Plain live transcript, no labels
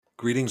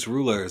Greetings,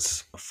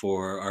 rulers.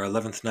 For our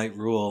 11th night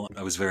rule,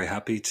 I was very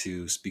happy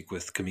to speak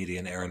with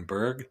comedian Aaron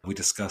Berg. We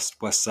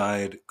discussed West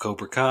Side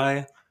Cobra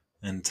Kai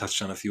and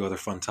touched on a few other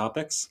fun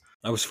topics.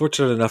 I was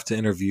fortunate enough to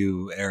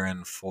interview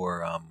Aaron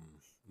for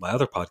my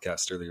other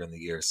podcast earlier in the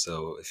year,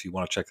 so if you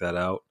want to check that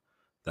out,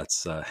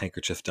 that's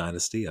Handkerchief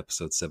Dynasty,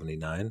 episode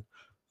 79.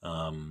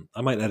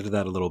 I might edit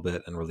that a little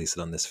bit and release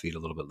it on this feed a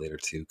little bit later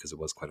too, because it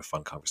was quite a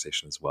fun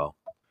conversation as well.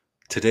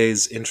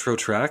 Today's intro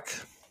track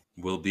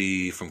will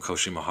be from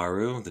Koshi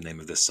Maharu. The name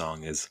of this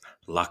song is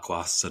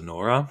L'Aqua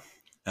Sonora.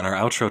 And our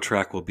outro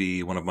track will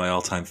be one of my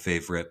all-time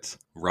favorite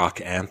rock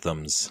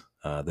anthems.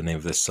 The name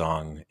of this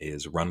song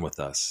is Run With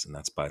Us, and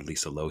that's by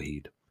Lisa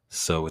Lougheed.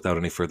 So without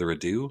any further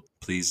ado,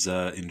 please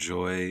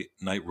enjoy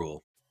Night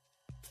Rule.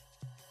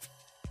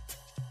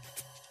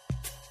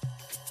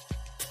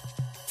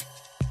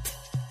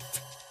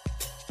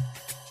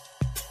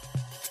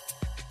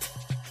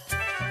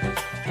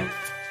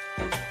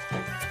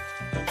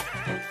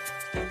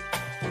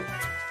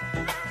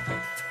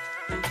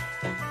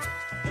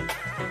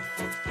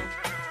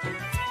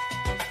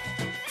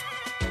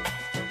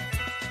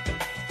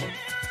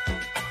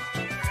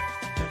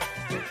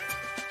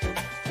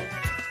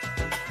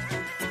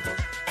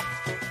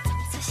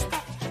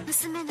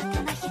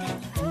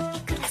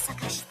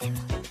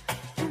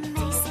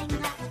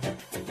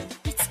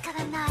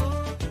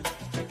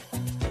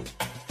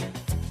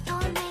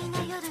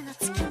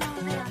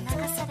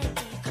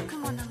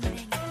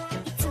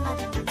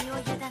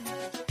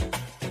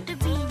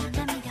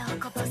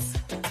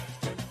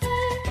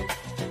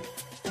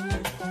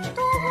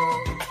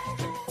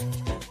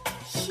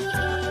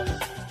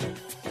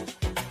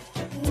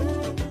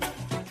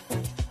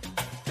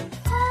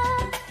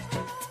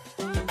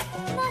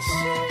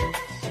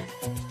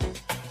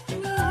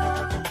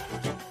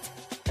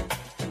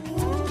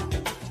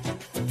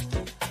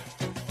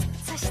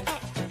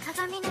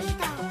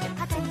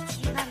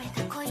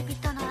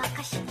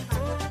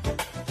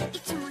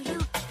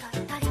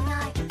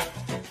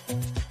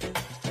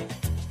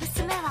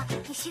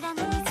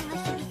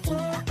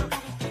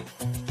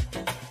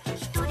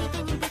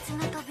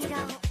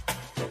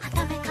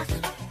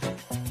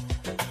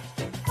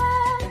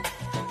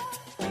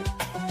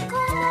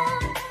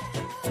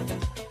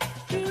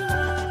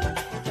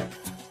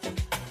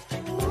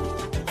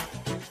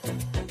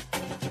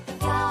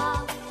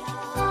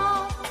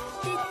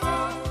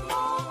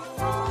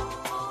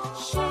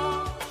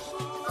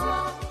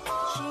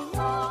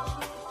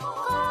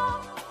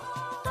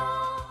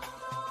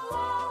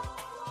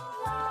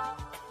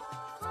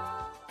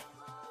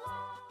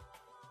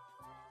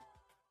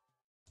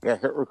 Yeah,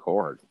 hit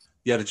record.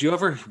 Yeah, did you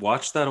ever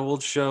watch that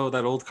old show,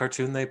 that old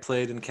cartoon they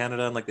played in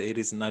Canada in like the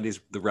 80s and 90s,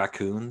 The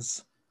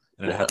Raccoons?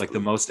 And it had like the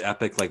most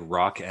epic like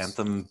rock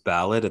anthem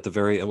ballad at the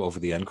very over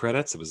the end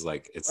credits. It was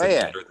like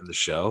better than the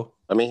show.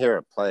 Let me hear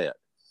it. Play it.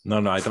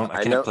 No, I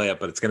can't play it,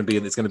 but it's gonna be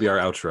our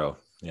outro.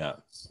 Yeah.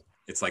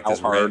 It's like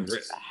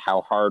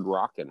how hard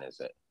rocking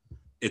is it?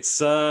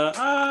 It's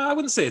I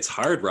wouldn't say it's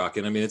hard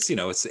rocking. I mean, it's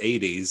it's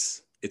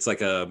 80s. It's like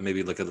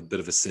maybe like a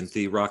bit of a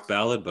synthy rock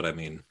ballad, but I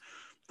mean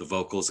the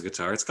vocals, the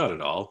guitar, it's got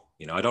it all.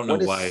 I don't know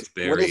why it's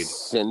buried.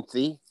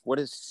 What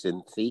is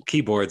synthy?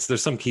 Keyboards.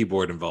 There's some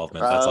keyboard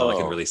involvement. That's all I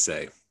can really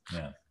say.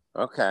 Yeah.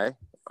 Okay.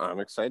 I'm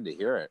excited to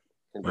hear it.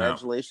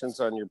 Congratulations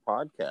on your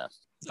podcast.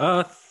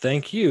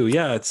 Thank you.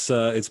 Yeah, it's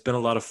been a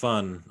lot of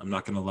fun. I'm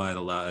not going to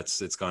lie,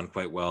 it's gone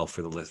quite well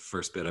for the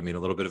first bit. I mean, a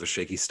little bit of a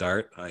shaky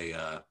start.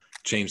 I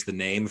changed the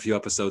name a few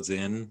episodes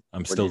in.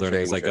 I'm still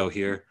learning as I go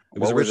here. It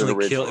was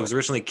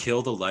originally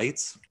Kill the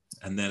Lights.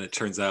 And then it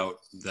turns out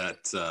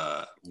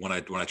that when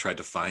I tried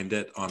to find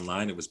it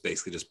online, it was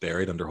basically just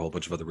buried under a whole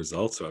bunch of other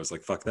results. So I was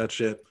like, fuck that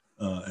shit.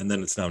 And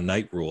then it's now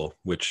Night Rule,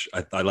 which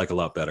I like a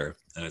lot better.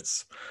 And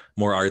it's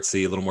more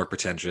artsy, a little more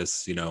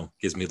pretentious,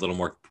 gives me a little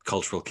more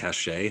cultural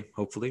cachet,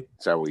 hopefully.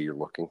 Is that what you're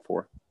looking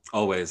for?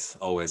 Always.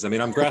 I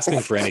mean, I'm grasping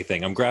for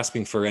anything. I'm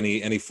grasping for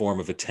any form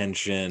of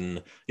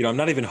attention. I'm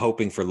not even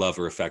hoping for love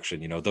or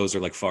affection. Those are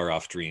like far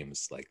off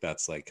dreams. Like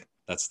that's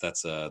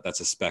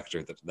a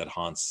specter that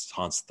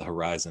haunts the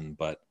horizon.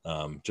 But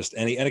just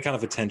any kind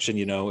of attention.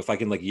 If I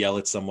can like yell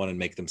at someone and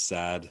make them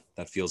sad,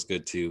 that feels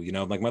good too.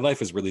 Like my life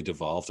has really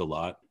devolved a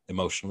lot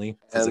emotionally,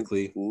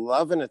 physically. And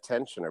love and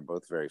attention are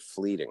both very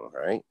fleeting,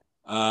 right?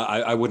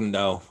 I wouldn't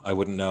know.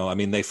 I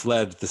mean, they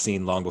fled the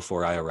scene long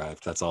before I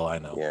arrived. That's all I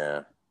know.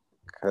 Yeah.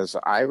 Because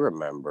I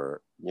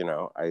remember,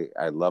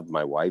 I love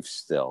my wife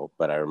still,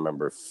 but I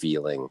remember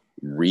feeling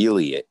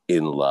really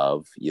in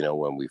love,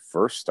 when we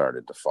first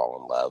started to fall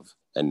in love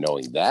and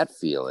knowing that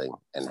feeling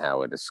and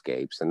how it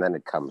escapes. And then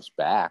it comes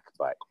back,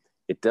 but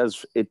it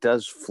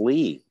does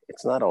flee.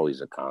 It's not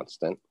always a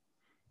constant.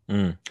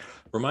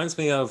 Reminds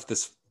me of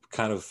this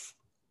kind of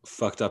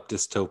fucked up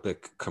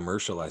dystopic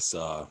commercial I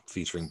saw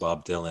featuring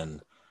Bob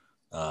Dylan.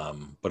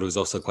 But it was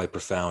also quite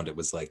profound. It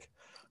was like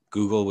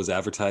Google was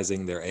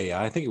advertising their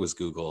AI. I think it was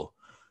Google.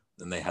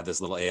 And they had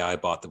this little AI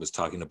bot that was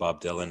talking to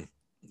Bob Dylan,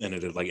 and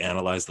it had like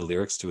analyzed the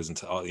lyrics to his,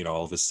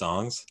 all of his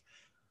songs.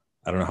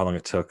 I don't know how long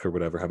it took or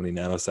whatever, how many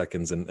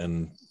nanoseconds.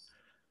 And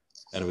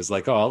And it was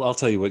like, oh, I'll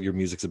tell you what your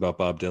music's about,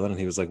 Bob Dylan. And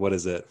he was like, what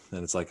is it?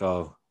 And it's like,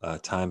 oh,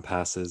 time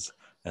passes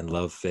and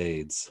love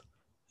fades.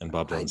 And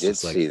I did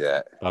see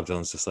that. Bob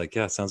Dylan's just like,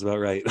 yeah, sounds about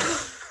right.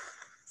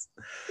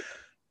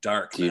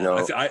 Dark, Do you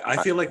man. know?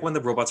 I feel like when the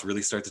robots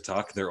really start to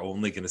talk, they're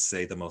only going to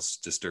say the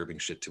most disturbing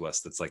shit to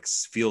us. That's like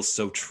feels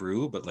so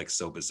true, but like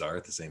so bizarre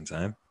at the same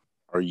time.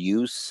 Are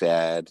you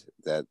sad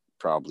that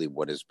probably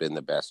what has been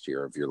the best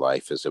year of your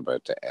life is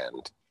about to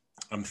end?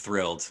 I'm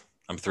thrilled.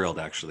 I'm thrilled,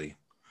 actually.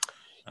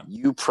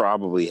 You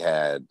probably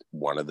had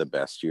one of the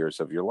best years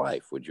of your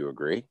life. Would you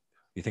agree?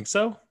 You think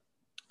so?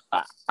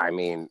 I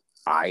mean,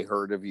 I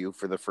heard of you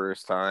for the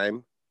first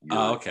time.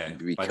 Oh, okay.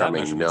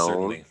 Becoming known.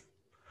 Certainly.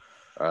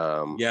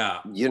 Yeah.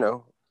 You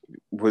know,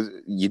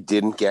 you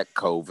didn't get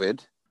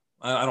COVID?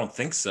 I don't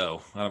think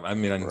so. I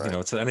mean, right. You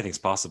know, anything's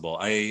possible.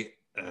 I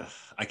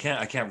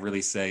can't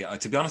really say.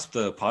 To be honest,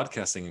 the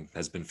podcasting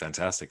has been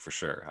fantastic for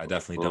sure. I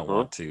definitely don't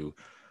want to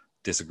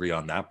disagree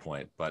on that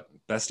point. But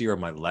best year of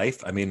my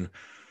life. I mean,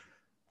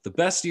 the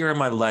best year of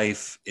my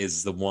life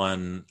is the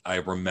one I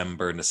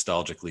remember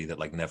nostalgically that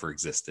like never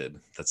existed.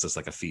 That's just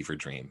like a fever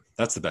dream.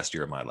 That's the best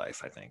year of my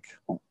life, I think.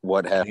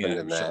 What happened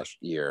in that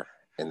year?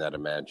 In that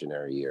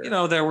imaginary year, you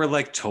know, there were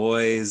like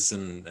toys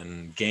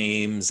and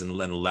games and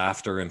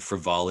laughter and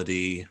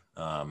frivolity,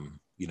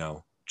 you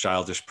know,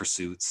 childish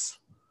pursuits,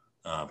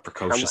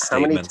 precocious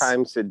statements. How many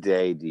times a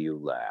day do you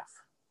laugh?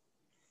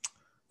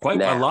 Quite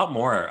now. A lot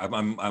more.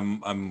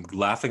 I'm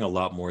laughing a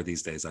lot more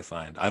these days, I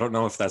find. I don't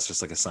know if that's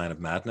just like a sign of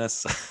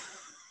madness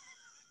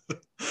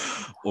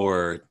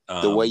or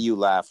the way you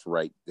laughed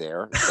right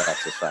there,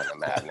 that's a sign of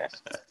madness.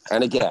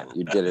 And again,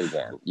 you did it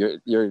again.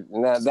 You're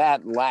now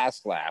that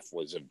last laugh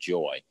was of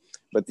joy,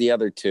 but the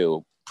other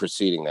two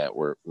preceding that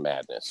were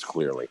madness,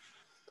 clearly.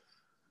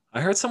 I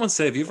heard someone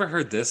say, have you ever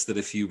heard this, that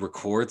if you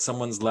record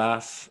someone's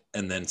laugh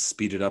and then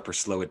speed it up or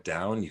slow it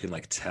down, you can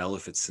like tell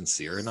if it's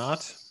sincere or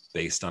not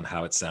based on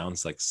how it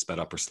sounds, like sped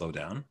up or slow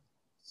down?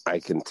 I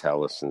can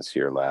tell a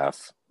sincere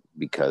laugh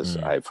because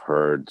I've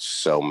heard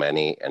so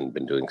many and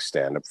been doing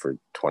stand-up for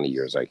 20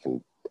 years. I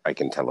can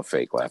tell a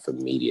fake laugh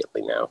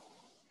immediately now.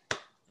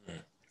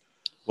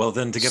 Well,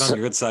 then to get on your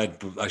good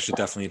side, I should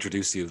definitely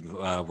introduce you.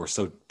 We're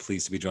so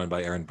pleased to be joined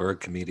by Aaron Berg,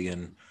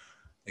 comedian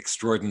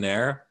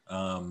extraordinaire.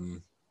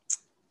 You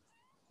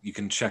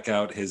can check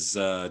out his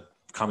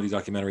comedy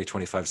documentary,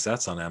 25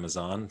 Sets, on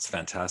Amazon. It's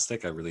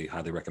fantastic. I really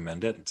highly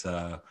recommend it.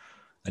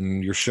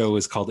 And your show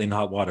is called In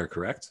Hot Water,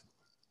 correct?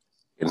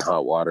 In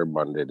Hot Water,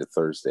 Monday to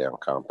Thursday on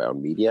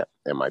Compound Media.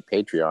 And my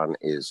Patreon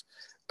is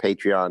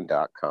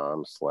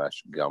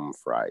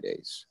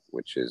patreon.com/gumfridays,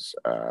 which is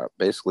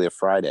basically a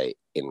Friday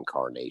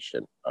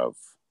incarnation of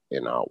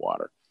In Hot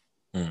Water.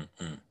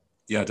 Mm-hmm.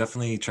 Yeah,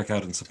 definitely check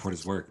out and support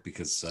his work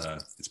because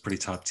it's pretty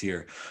top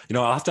tier. You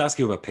know, I'll have to ask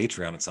you about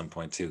Patreon at some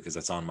point too, because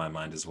that's on my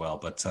mind as well.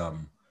 But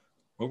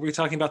what were we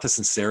talking about? The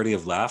sincerity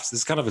of laughs?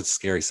 This is kind of a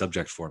scary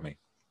subject for me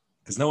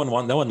because no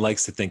one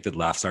likes to think that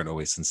laughs aren't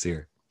always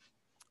sincere.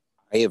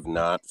 I have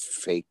not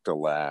faked a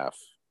laugh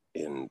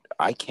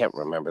I can't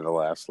remember the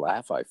last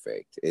laugh I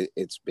faked.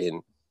 It's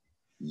been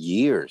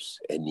years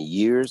and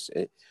years.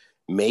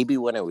 Maybe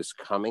when I was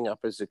coming up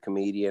as a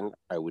comedian,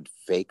 I would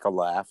fake a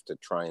laugh to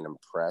try and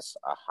impress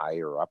a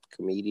higher up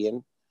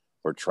comedian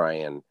or try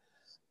and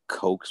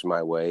coax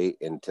my way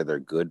into their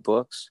good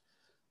books.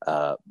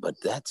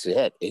 But that's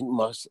it. It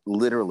must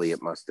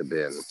have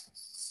been,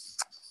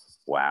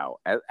 wow,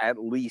 at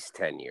least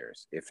 10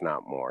 years, if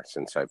not more,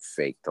 since I've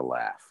faked a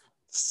laugh.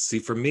 See,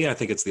 for me, I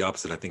think it's the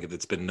opposite. I think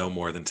it's been no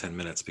more than 10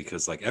 minutes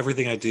because like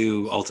everything I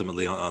do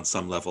ultimately on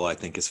some level, I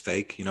think is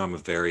fake. You know, I'm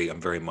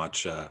very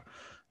much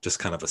just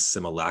kind of a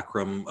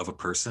simulacrum of a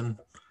person.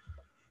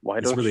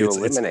 Why don't you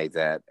eliminate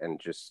that and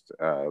just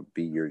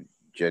be your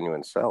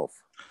genuine self?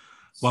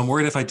 Well, I'm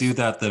worried if I do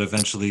that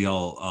eventually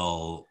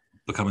I'll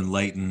become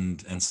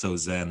enlightened and so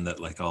zen that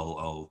like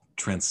I'll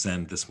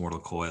transcend this mortal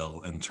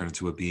coil and turn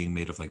into a being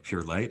made of like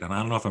pure light. And I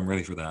don't know if I'm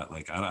ready for that.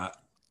 Like I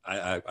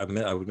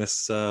would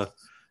miss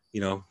you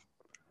know,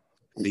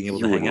 being able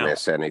to hang out. You wouldn't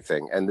miss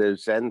anything. And the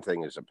zen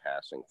thing is a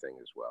passing thing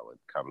as well. It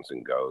comes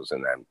and goes.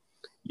 And then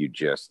you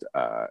just,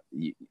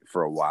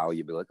 for a while,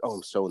 you'd be like, oh,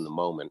 I'm so in the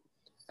moment.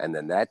 And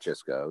then that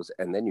just goes.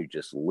 And then you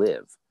just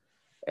live.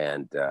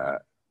 And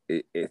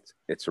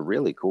it's a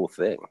really cool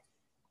thing.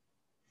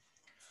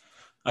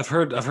 I've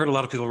heard a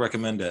lot of people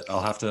recommend it.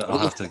 I'll have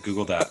to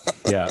Google that.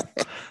 Yeah.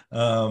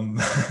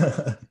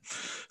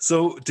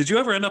 So did you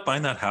ever end up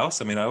buying that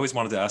house? I mean, I always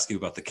wanted to ask you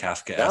about the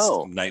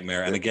Kafkaesque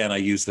nightmare. And again, I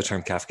use the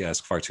term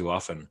Kafkaesque far too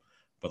often,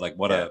 but like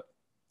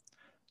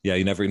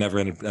you never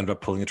ended up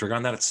pulling the trigger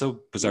on that. It's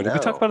so bizarre. Did we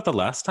talk about it the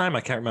last time?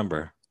 I can't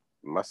remember.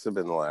 Must have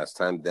been the last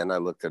time. Then I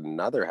looked at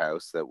another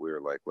house that we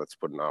were like, let's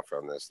put an offer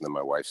on this. And then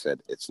my wife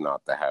said, it's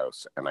not the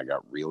house. And I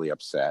got really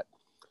upset.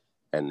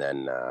 And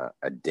then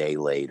a day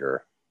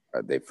later,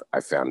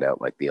 I found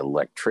out like the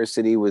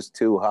electricity was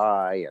too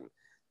high and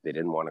they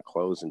didn't want to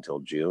close until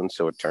June.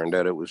 So it turned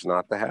out it was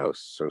not the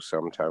house. So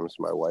sometimes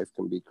my wife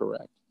can be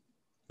correct.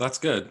 That's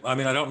good. I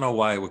mean, I don't know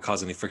why it would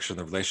cause any friction in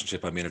the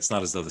relationship. I mean, it's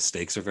not as though the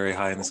stakes are very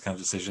high in this kind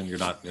of decision. You're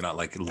not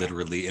like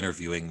literally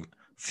interviewing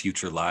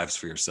future lives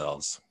for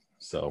yourselves.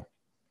 So,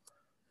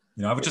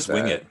 I would Is just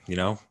wing that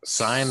it,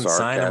 sign and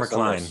sarcasm or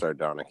recline.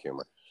 sardonic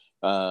humor?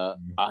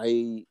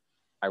 I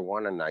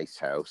want a nice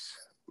house.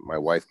 My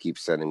wife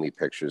keeps sending me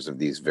pictures of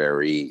these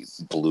very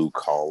blue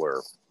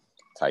collar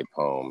type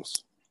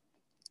homes,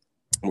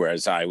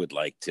 whereas I would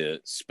like to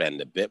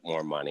spend a bit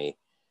more money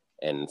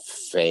and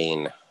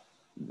feign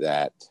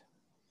that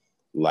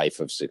life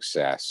of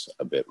success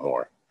a bit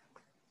more.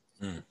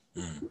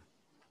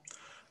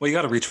 Well, you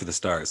got to reach for the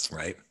stars,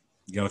 right?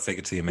 You got to fake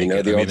it till you make You know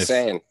it. the old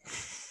saying,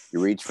 you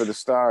reach for the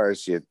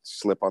stars, you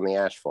slip on the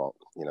asphalt.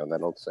 You know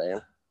that old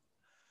saying?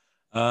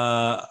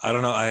 I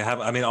don't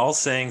know. All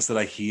sayings that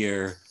I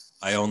hear,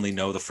 I only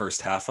know the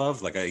first half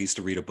of. Like I used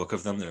to read a book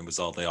of them, and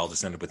they all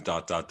just ended with ...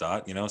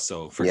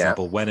 So, for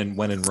example, when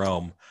in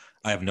Rome,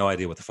 I have no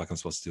idea what the fuck I'm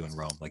supposed to do in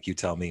Rome. Like you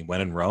tell me,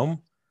 when in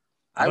Rome,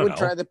 I would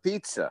try the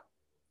pizza.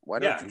 Why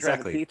don't you try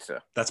the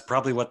pizza? That's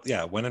probably what.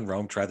 Yeah, when in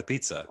Rome, try the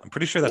pizza. I'm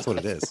pretty sure that's what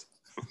it is.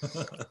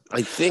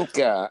 I think.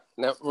 Now,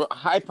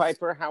 hi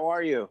Piper, how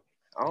are you?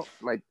 Oh,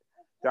 my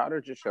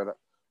daughter just showed up.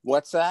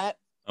 What's that?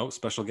 Oh,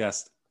 special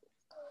guest.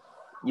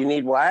 You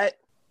need what?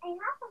 I have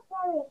a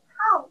very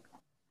house.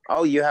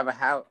 Oh, you have a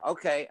house.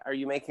 Okay. Are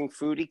you making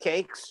foodie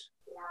cakes?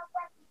 No,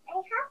 but I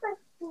have a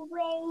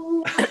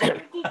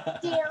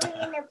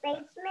scary in the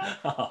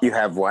basement. You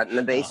have what in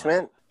the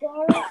basement?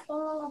 Scary thing in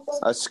the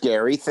basement. A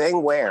scary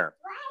thing? Where?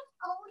 Right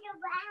all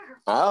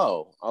around.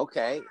 Oh,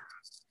 okay.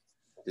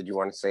 Did you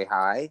want to say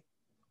hi?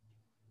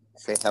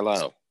 Say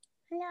hello.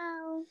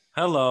 Hello.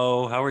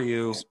 Hello. How are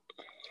you?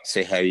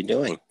 Say how you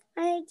doing.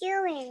 How are you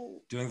doing?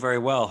 Doing very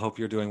well. Hope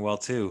you're doing well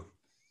too.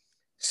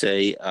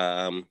 Say,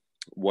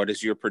 what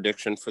is your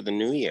prediction for the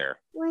new year?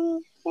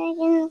 1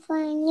 second for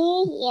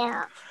New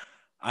Year.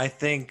 I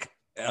think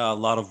a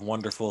lot of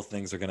wonderful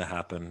things are going to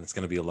happen. It's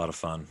going to be a lot of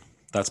fun.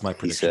 That's my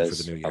prediction for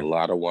the new year. A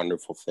lot of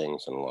wonderful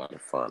things and a lot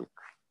of fun.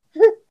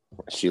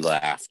 She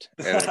laughed,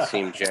 and it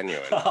seemed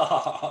genuine.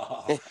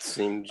 It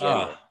seemed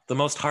genuine. The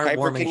most heartwarming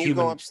Piper, can you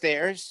human. go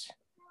upstairs?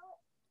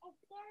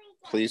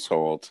 Please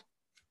hold.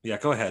 Yeah,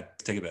 go ahead.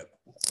 Take a bit.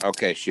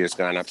 Okay, she has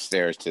gone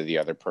upstairs to the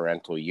other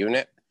parental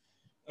unit.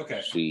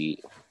 Okay. She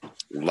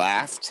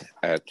laughed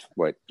at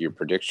what your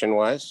prediction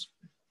was.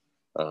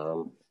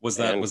 Was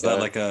that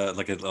like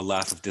a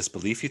laugh of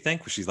disbelief? You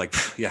think? She's like,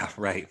 yeah,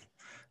 right.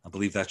 I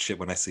believe that shit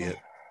when I see it.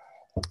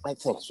 I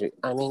think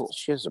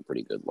she has a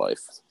pretty good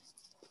life.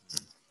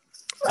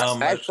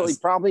 Actually,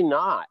 probably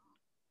not.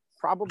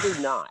 Probably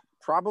not.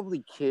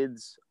 Probably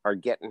kids are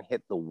getting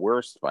hit the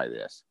worst by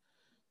this.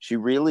 She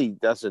really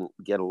doesn't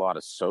get a lot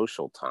of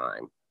social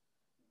time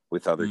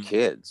with other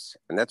kids.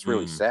 And that's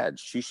really sad.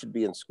 She should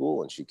be in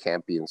school and she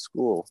can't be in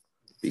school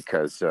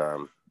because,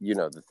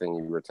 the thing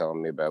you were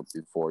telling me about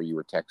before, you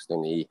were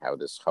texting me how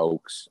this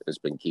hoax has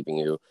been keeping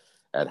you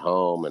at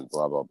home and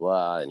blah, blah,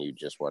 blah. And you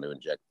just want to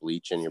inject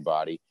bleach in your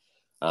body.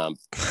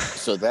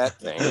 So that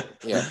thing,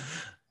 yeah.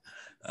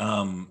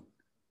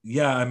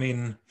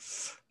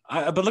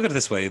 But look at it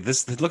this way.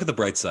 Look at the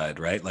bright side,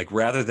 right? Like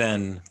rather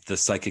than the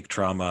psychic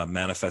trauma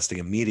manifesting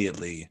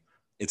immediately,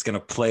 it's going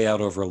to play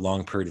out over a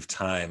long period of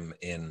time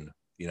in,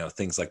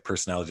 things like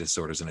personality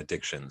disorders and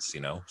addictions,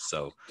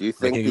 So do you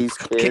think these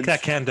kids kick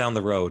that can down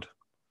the road?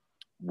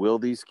 Will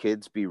these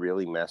kids be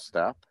really messed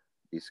up?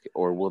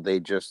 Or will they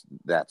just,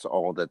 that's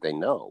all that they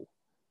know?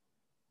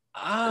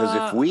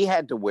 Because if we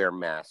had to wear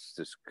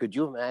masks, could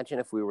you imagine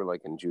if we were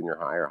like in junior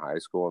high or high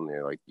school and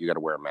they're like, you got to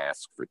wear a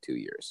mask for 2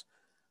 years?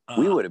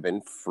 We would have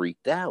been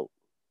freaked out.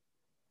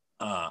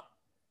 Well,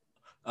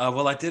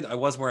 I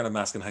was wearing a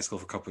mask in high school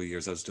for a couple of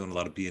years. I was doing a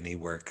lot of B&E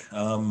work.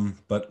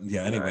 But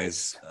yeah,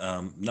 anyways,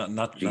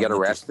 not. Did you get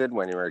arrested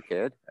when you were a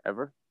kid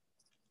ever?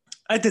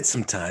 I did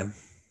some time,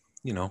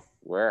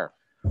 Where?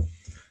 A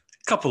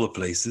couple of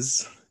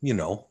places,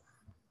 No,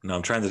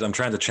 I'm trying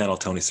to channel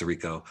Tony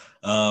Sirico.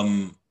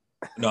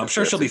 No, I'm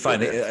sure she'll be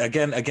fine.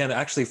 Again,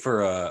 actually,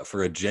 for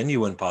a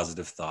genuine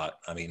positive thought.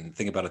 I mean,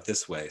 think about it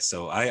this way.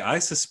 So I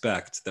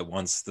suspect that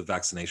once the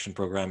vaccination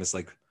program is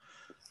like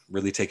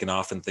really taken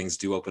off and things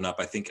do open up,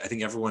 I think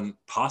everyone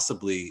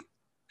possibly,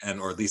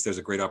 or at least there's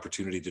a great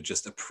opportunity to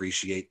just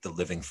appreciate the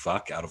living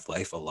fuck out of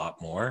life a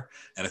lot more.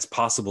 And it's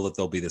possible that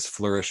there'll be this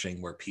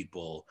flourishing where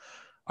people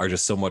are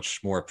just so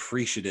much more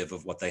appreciative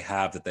of what they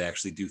have that they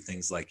actually do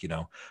things like,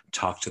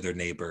 talk to their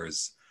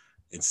neighbors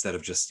instead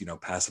of just,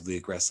 passively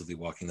aggressively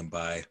walking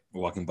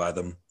by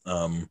them.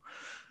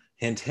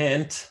 Hint,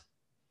 hint.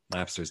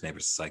 My upstairs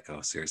neighbor's a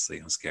psycho. Seriously,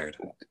 I'm scared.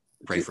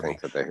 Pray for me.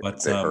 That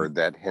they heard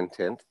that hint,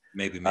 hint?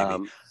 Maybe.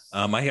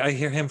 I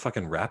hear him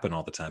fucking rapping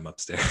all the time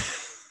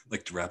upstairs,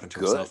 like rapping to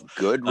himself.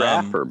 Good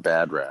rap or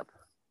bad rap?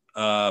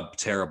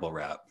 Terrible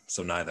rap.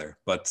 So neither.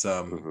 But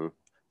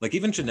like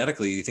even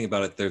genetically, you think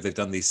about it, they've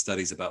done these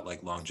studies about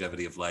like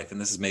longevity of life, and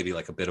this is maybe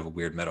like a bit of a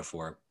weird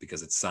metaphor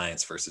because it's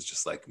science versus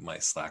just like my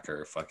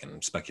slacker fucking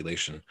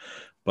speculation.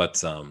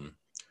 But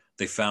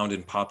they found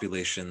in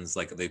populations,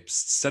 like they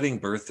studying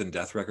birth and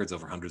death records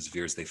over hundreds of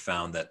years, they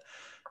found that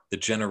the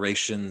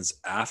generations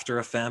after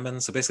a famine,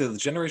 so basically the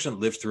generation that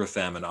lived through a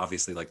famine,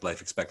 obviously like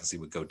life expectancy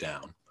would go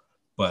down.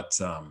 But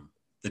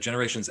the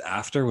generations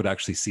after would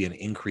actually see an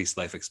increased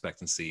life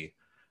expectancy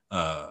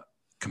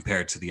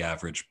compared to the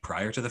average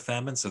prior to the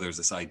famine. So there's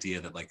this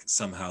idea that like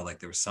somehow like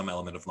there was some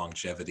element of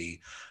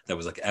longevity that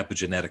was like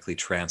epigenetically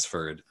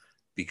transferred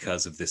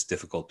because of this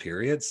difficult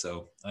period.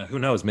 So who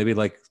knows, maybe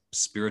like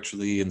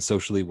spiritually and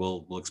socially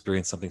we'll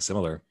experience something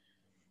similar.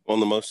 Well, in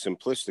the most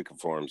simplistic of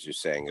forms, you're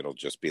saying it'll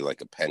just be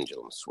like a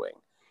pendulum swing.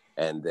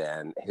 And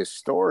then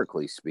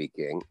historically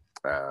speaking,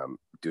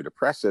 due to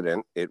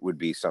precedent, it would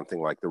be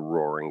something like the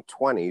Roaring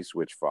 20s,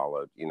 which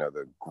followed,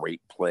 the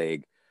Great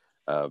Plague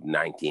of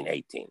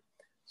 1918.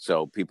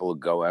 So people will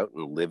go out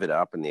and live it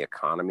up and the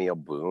economy will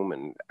boom.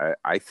 And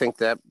I think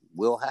that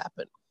will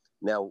happen.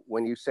 Now,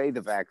 when you say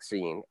the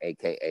vaccine,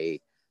 AKA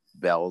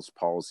Bell's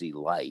palsy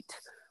light,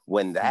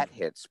 when that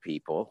hits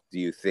people, do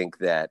you think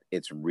that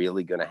it's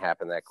really going to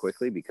happen that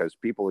quickly? Because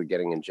people are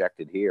getting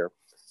injected here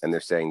and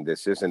they're saying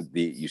this isn't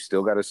you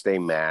still got to stay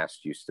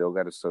masked. You still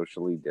got to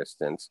socially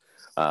distance.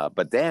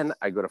 But then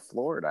I go to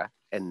Florida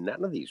and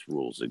none of these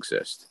rules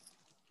exist.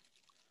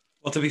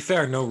 Well, to be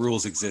fair, no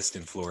rules exist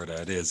in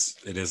Florida. It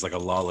is like a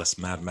lawless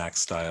Mad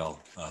Max style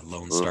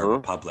Lone Star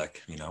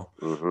Republic, I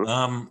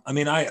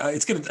mean,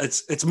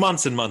 it's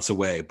months and months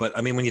away, but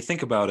I mean, when you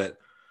think about it,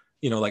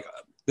 like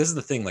this is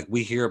the thing, like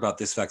we hear about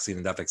this vaccine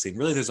and that vaccine.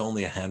 Really, there's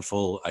only a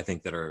handful, I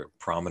think, that are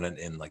prominent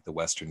in like the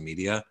Western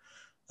media.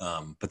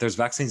 But there's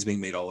vaccines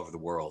being made all over the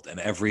world, and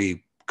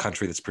every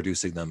country that's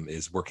producing them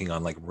is working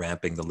on like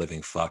ramping the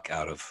living fuck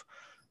out of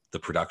the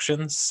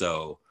production.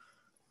 So,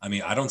 I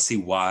mean, I don't see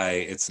why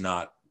it's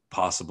not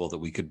possible that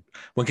we could,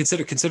 when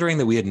considering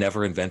that we had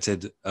never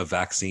invented a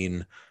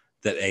vaccine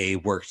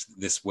that worked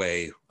this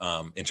way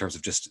in terms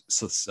of just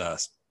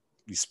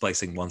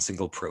splicing one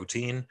single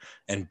protein,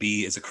 and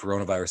B is a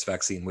coronavirus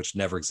vaccine which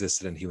never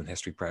existed in human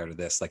history prior to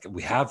this. Like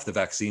we have the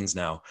vaccines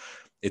now.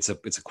 It's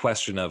a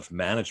question of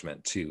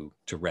management to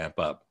ramp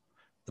up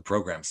the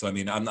program. So I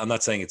mean, I'm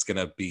not saying it's going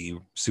to be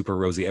super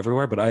rosy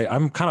everywhere, but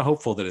I'm kind of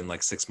hopeful that in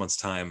like 6 months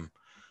time,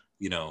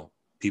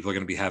 people are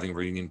going to be having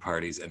reunion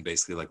parties and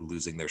basically like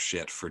losing their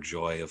shit for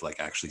joy of like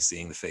actually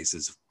seeing the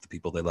faces of the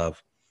people they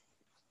love.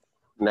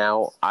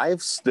 Now,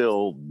 I've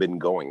still been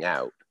going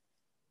out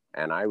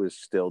and I was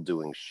still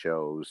doing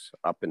shows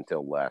up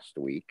until last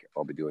week.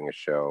 I'll be doing a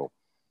show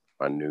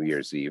on New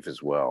Year's Eve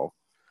as well.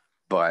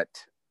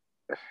 But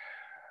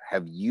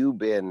have you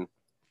been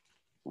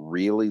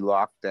really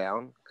locked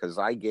down? Because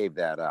I gave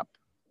that up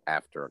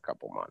after a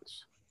couple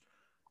months.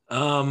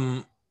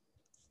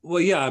 Well,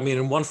 yeah, I mean,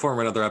 in one form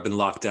or another, I've been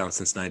locked down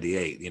since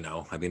 '98.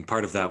 I mean,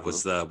 part of that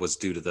was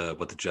due to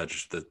what the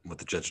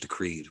judge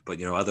decreed, but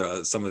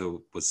some of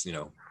it was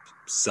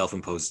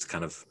self-imposed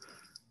kind of,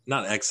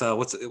 not exile.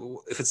 What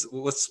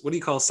do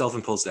you call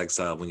self-imposed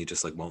exile when you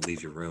just like won't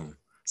leave your room?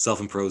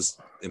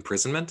 Self-imposed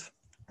imprisonment.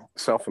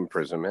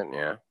 Self-imprisonment,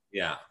 yeah.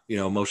 Yeah,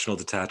 emotional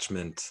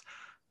detachment,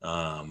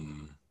 a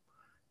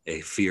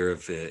fear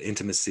of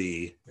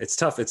intimacy. It's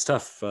tough. It's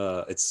tough.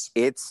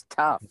 It's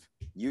tough.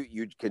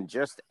 You can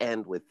just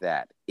end with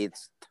that.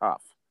 It's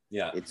tough.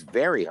 Yeah. It's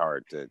very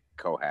hard to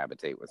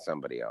cohabitate with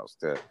somebody else,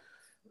 to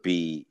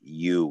be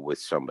you with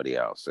somebody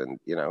else. And,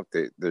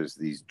 there's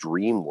these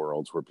dream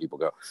worlds where people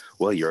go,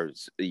 well, your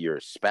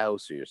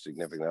spouse or your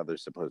significant other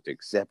is supposed to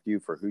accept you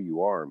for who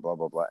you are and blah,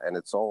 blah, blah. And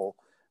it's all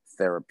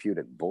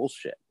therapeutic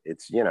bullshit.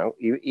 It's,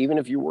 even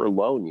if you were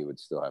alone, you would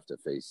still have to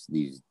face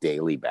these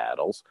daily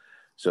battles.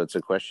 So it's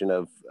a question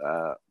of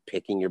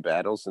picking your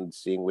battles and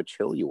seeing which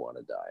hill you want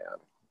to die on.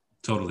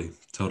 Totally.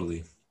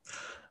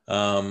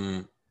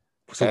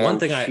 So and one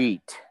thing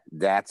cheat.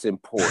 That's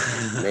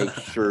important. Make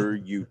sure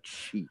you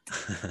cheat.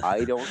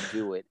 I don't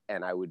do it,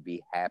 and I would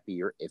be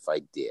happier if I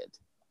did.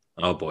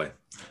 Oh boy.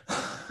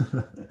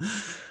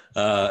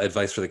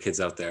 Advice for the kids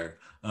out there.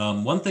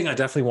 One thing I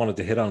definitely wanted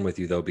to hit on with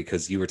you though,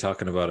 because you were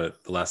talking about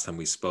it the last time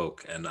we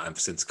spoke, and I've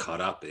since caught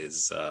up,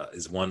 is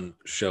one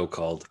show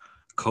called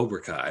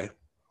Cobra Kai.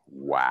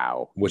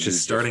 Wow. Which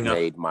is starting up.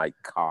 Made my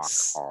cock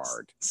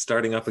hard.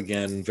 Starting up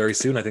again very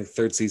soon. I think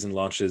third season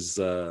launches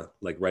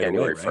like right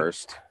January away.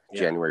 1st. Yeah.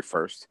 January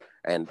 1st.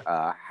 And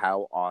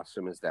how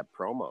awesome is that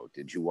promo?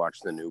 Did you watch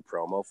the new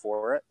promo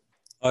for it?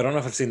 I don't know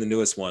if I've seen the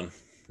newest one.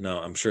 No,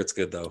 I'm sure it's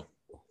good though.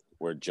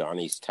 Where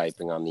Johnny's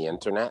typing on the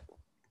internet?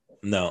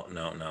 No.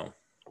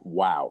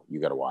 Wow,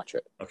 you got to watch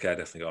it. Okay, I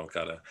definitely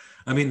gotta.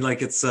 I mean,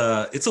 like it's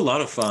a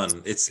lot of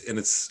fun.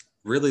 It's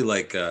really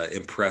like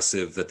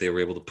impressive that they were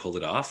able to pull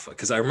it off,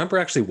 because I remember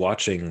actually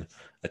watching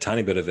a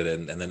tiny bit of it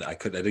and then I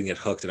didn't get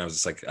hooked, and I was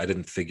just like, I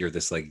didn't figure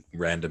this like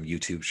random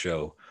YouTube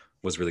show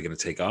was really going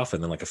to take off.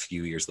 And then like a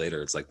few years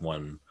later, it's like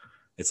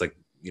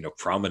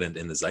prominent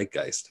in the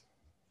zeitgeist.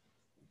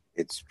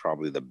 It's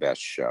probably the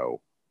best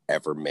show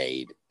ever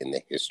made in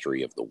the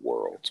history of the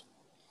world.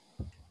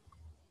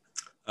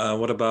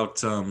 What about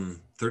 30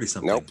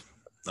 something? Nope.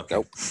 Okay.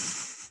 Nope.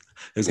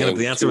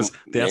 The answer was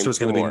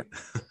going to be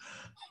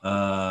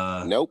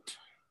nope.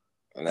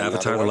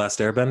 Avatar: The Last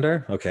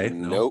Airbender. Okay.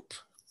 Nope.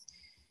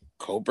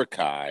 Cobra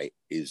Kai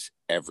is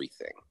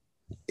everything.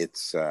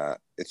 It's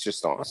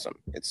just awesome.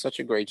 It's such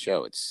a great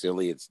show. It's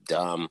silly. It's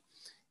dumb.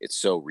 It's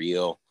so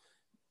real.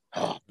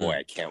 Oh boy,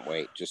 I can't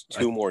wait. Just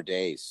 2 more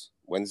days.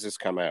 When's this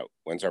come out?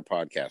 When's our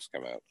podcast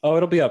come out? Oh,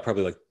 it'll be out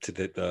probably like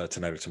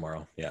tonight or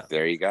tomorrow. Yeah.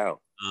 There you go.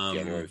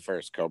 January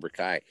 1st, Cobra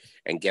Kai.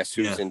 And guess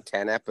who's in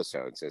 10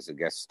 episodes as a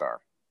guest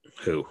star?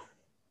 Who?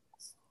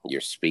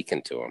 You're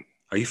speaking to him.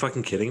 Are you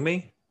fucking kidding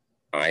me?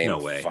 I am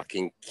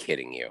fucking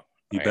kidding you.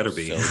 You better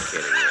be. So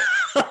kidding you.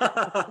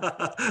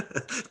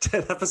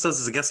 10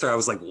 episodes as a guest star. I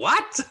was like,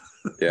 what?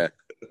 Yeah.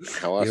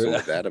 How awesome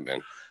would that have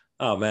been?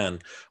 Oh man.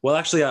 Well,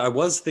 actually, I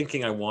was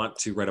thinking I want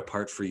to write a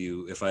part for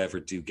you if I ever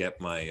do get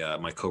my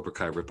my Cobra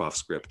Kai ripoff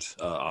script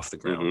off the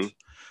ground. Mm-hmm.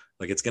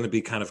 Like it's going to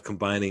be kind of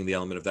combining the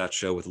element of that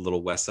show with a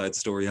little West Side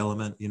Story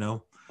element, you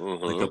know?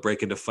 Mm-hmm. Like they'll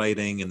break into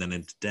fighting and then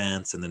into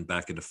dance and then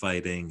back into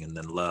fighting and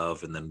then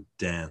love and then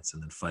dance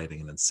and then fighting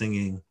and then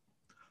singing.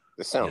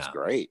 This sounds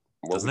great.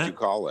 What would you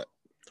call it?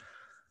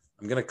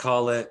 I'm going to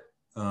call it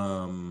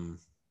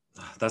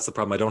that's the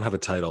problem. I don't have a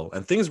title.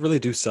 And things really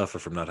do suffer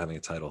from not having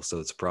a title, so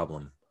it's a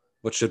problem.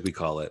 What should we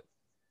call it?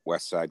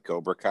 West Side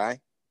Cobra Kai?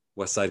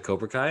 West Side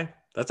Cobra Kai?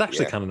 That's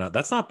actually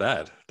that's not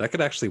bad. That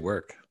could actually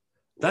work.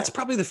 That's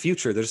probably the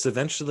future. There's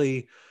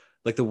eventually,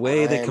 like the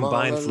way they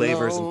combine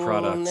flavors and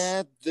products.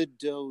 At the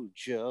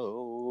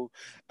dojo,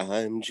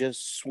 I'm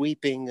just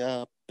sweeping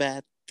up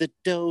at the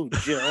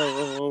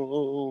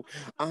dojo.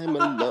 I'm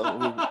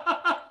alone.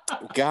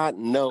 Got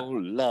no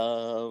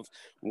love.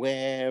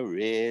 Where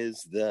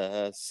is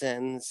the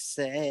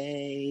sensei?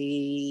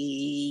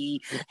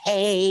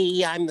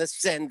 Hey, I'm the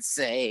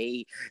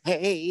sensei.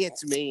 Hey,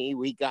 it's me.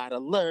 We gotta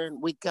learn.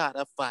 We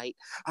gotta fight.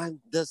 I'm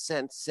the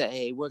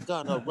sensei. We're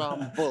gonna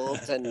rumble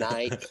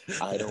tonight.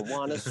 I don't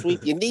want to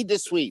sweep. You need to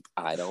sweep.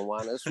 I don't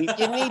want to sweep.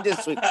 You need to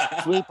sweep.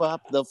 Sweep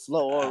up the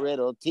floor.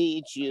 It'll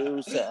teach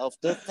you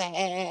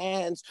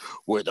self-defense.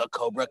 We're the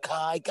Cobra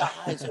Kai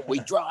guys, and we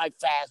drive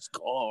fast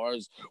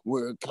cars.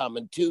 We're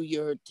coming to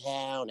your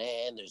town,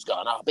 and there's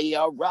gonna be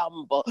a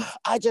rumble.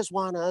 I just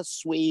want to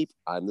sweep.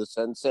 I'm the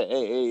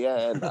sensei,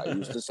 and I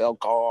used to sell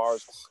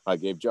cars. I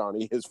gave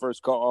Johnny his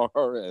first car,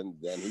 and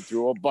then he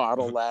threw a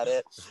bottle at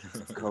it.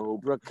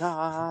 Cobra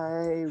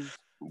Kai,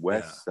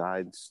 West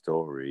Side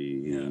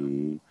Story.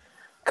 Yeah.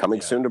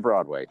 Coming soon to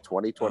Broadway,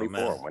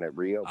 2024, when it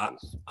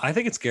reopens. I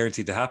think it's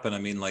guaranteed to happen. I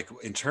mean, like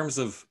in terms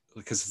of,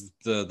 because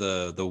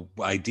the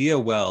idea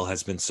well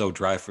has been so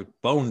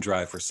bone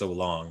dry for so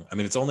long. I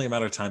mean, it's only a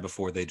matter of time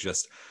before they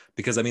just,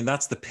 because I mean,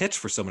 that's the pitch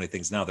for so many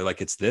things now. They're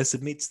like, it's this,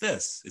 it meets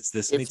this, it's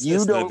this, it meets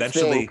this. But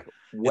eventually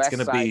it's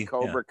going to be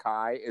Cobra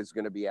Kai is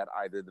going to be at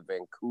either the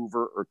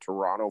Vancouver or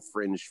Toronto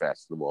Fringe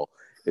Festival.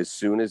 As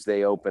soon as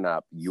they open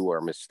up, you are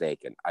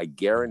mistaken. I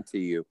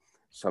guarantee you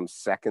some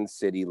Second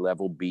City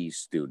level B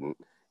student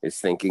is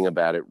thinking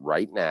about it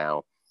right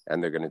now,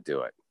 and they're going to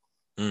do it.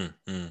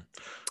 Mm-hmm.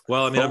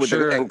 Well, I mean, I'm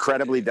sure an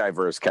incredibly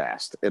diverse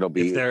cast. It'll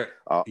be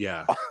all the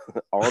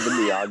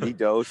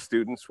Miyagi-Do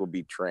students will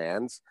be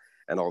trans,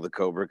 and all the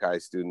Cobra Kai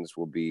students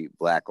will be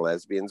black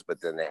lesbians.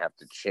 But then they have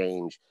to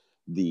change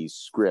the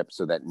script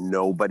so that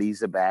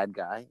nobody's a bad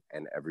guy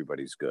and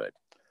everybody's good.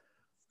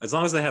 As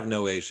long as they have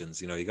no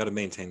Asians, you know, you got to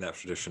maintain that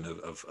tradition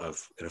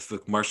of in a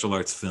martial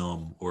arts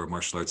film or a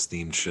martial arts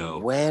themed show.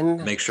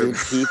 When did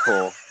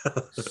people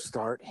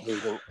start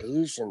hating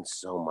Asians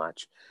so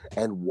much,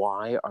 and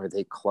why are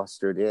they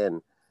clustered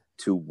in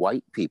to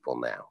white people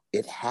now?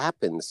 It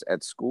happens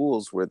at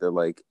schools where they're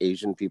like,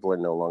 Asian people are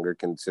no longer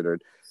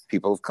considered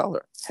people of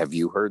color. Have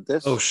you heard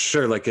this? Oh,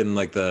 sure. Like in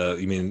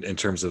you mean in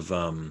terms of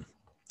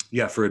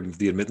for the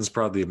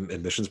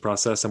admissions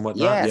process and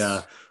whatnot.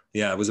 Yes.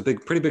 Yeah, it was a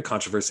pretty big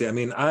controversy. I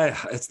mean,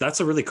 that's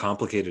a really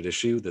complicated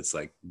issue. That's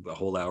like a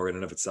whole hour in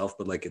and of itself.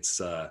 But like, it's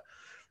kind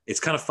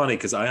of funny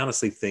because I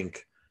honestly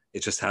think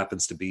it just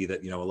happens to be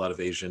that, you know, a lot of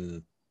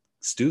Asian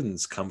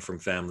students come from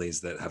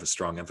families that have a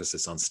strong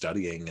emphasis on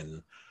studying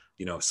and,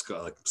 you know,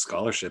 like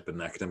scholarship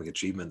and academic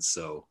achievements.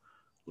 So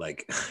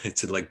like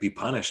to like be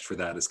punished for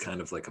that is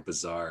kind of like a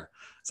bizarre.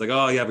 It's like,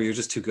 oh yeah, but you're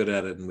just too good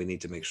at it, and we need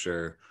to make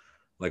sure.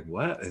 Like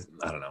what?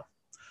 I don't know.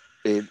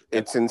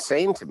 It's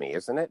insane to me,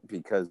 isn't it?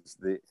 Because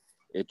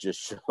it just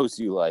shows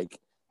you like,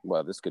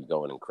 well, this could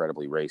go an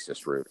incredibly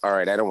racist route. All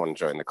right, I don't want to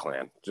join the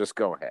clan. Just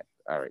go ahead.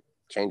 All right,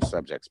 change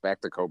subjects. Back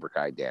to Cobra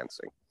Kai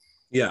dancing.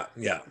 Yeah.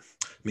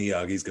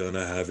 Miyagi's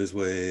gonna have his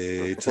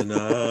way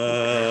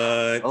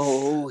tonight.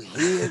 Oh,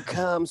 here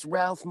comes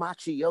Ralph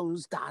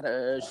Macchio's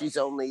daughter. She's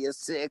only a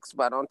 6,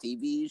 but on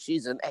TV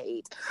she's an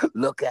 8.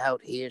 Look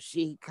out, here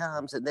she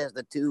comes, and there's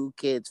the 2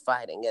 kids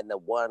fighting, and the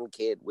 1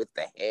 kid with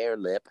the hair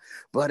lip.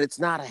 But it's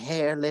not a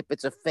hair lip,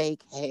 it's a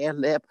fake hair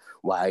lip.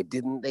 Why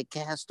didn't they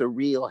cast a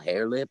real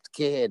hair-lipped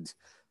kid?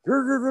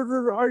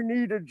 I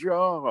need a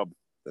job.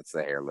 That's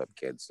the hair-lipped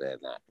kid saying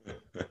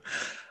that.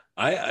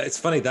 It's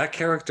funny, that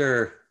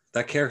character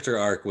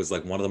arc was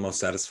like one of the most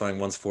satisfying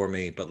ones for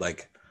me, but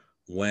like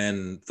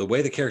when the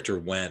way the character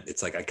went,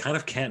 it's like I kind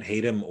of can't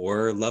hate him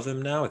or love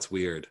him now. It's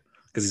weird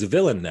because he's a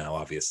villain now,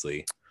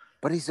 obviously.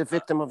 But he's a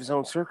victim of his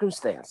own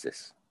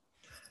circumstances.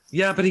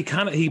 Yeah, but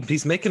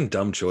he's making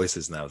dumb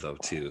choices now, though,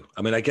 too.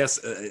 I mean, I guess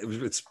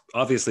it's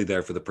obviously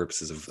there for the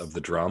purposes of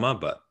the drama,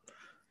 but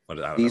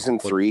Season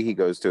 3, he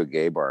goes to a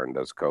gay bar and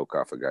does coke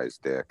off a guy's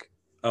dick.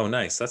 Oh,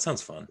 nice. That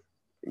sounds fun.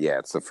 Yeah,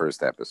 it's the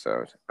first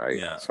episode.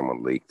 Yeah.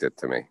 Someone leaked it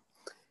to me.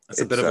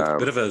 That's a bit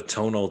of a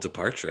tonal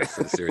departure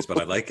for the series, but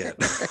I like it.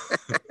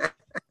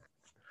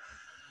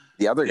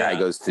 The other guy Yeah.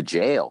 goes to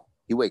jail.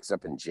 He wakes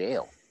up in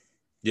jail.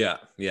 Yeah.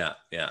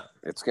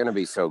 It's going to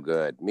be so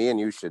good. Me and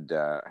you should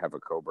have a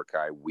Cobra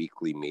Kai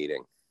weekly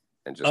meeting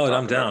and just Oh, talk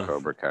I'm down. about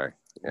Cobra Kai.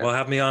 Yeah. Well,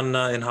 have me on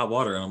in hot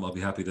water, and I'll be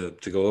happy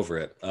to go over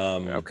it.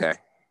 Okay.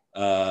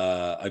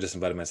 I just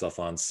invited myself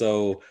on.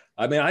 So,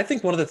 I mean, I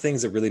think one of the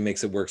things that really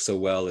makes it work so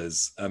well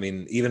is, I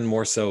mean, even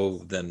more so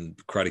than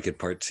Karate Kid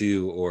Part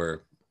 2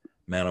 or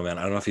Man Oh Man.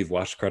 I don't know if you've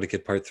watched Karate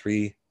Kid Part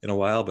 3 in a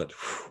while, but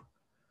whew,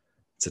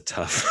 it's a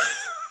tough.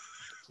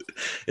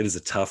 It is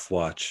a tough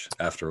watch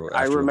after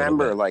I a little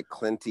remember bit. like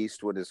Clint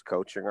Eastwood is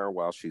coaching her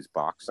while she's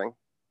boxing.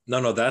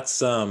 No,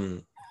 that's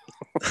I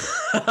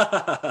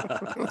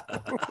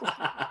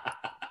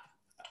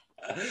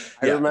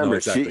Yeah, remember no,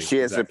 exactly, she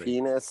has exactly. a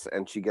penis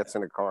and she gets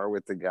in a car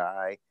with the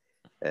guy.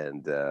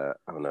 And oh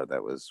no,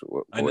 that was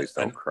I, Boys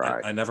I, Don't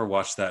Cry. I never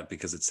watched that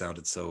because it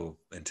sounded so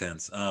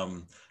intense.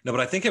 No,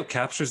 but I think it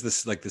captures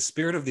this, like the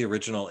spirit of the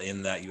original,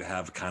 in that you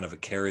have kind of a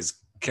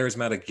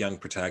charismatic young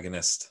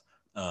protagonist.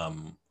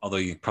 Although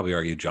you probably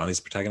argue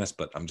Johnny's protagonist,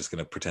 but I'm just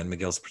going to pretend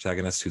Miguel's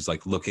protagonist, who's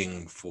like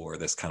looking for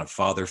this kind of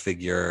father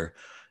figure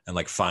and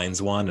like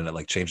finds one, and it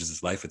like changes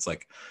his life. It's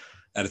like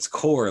at its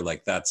core,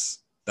 like that's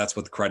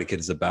what the Karate Kid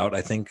is about,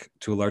 I think,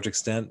 to a large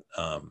extent.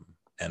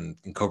 And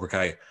Cobra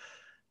Kai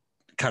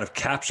kind of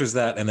captures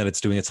that, and then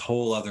it's doing its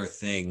whole other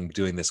thing,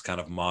 doing this kind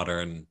of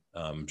modern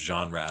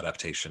genre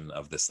adaptation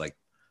of this like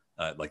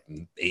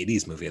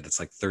 80s movie that's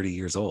like 30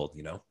 years old,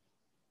 you know?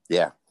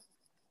 Yeah.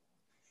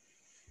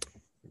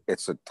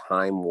 It's a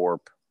time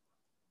warp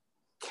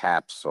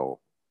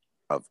capsule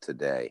of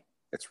today.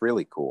 It's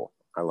really cool.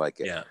 I like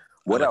it. Yeah.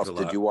 What like else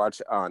did you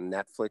watch on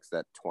Netflix?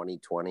 That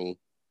 2020?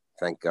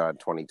 Thank God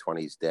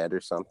 2020's dead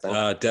or something.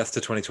 Death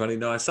to 2020.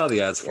 No, I saw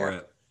the ads for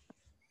it.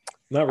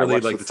 Not I really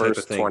watched like the type of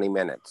first thing. 20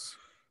 minutes.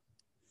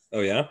 Oh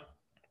yeah.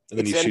 And then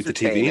It's you shoot the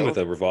TV entertaining. with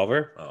a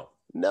revolver. Oh.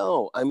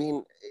 No, I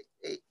mean,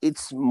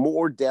 it's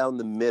more down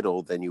the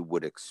middle than you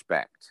would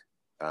expect.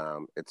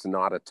 It's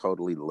not a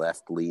totally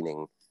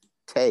left-leaning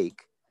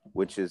take,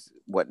 which is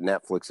what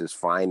Netflix is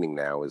finding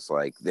now, is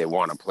like they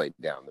want to play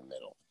down the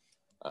middle.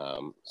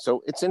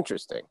 So it's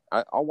interesting.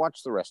 I'll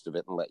watch the rest of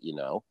it and let you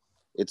know.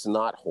 It's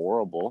not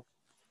horrible,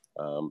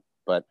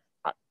 but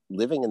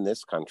living in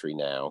this country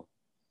now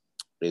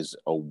is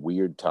a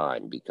weird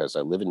time because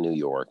I live in New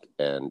York,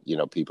 and you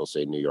know, people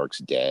say New York's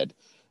dead.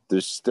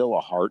 There's still a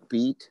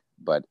heartbeat,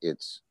 but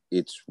it's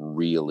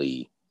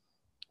really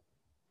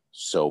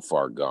so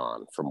far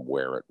gone from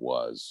where it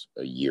was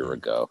a year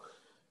ago.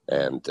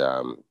 And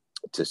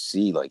to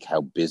see like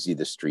how busy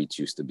the streets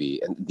used to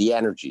be, and the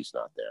energy's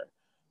not there.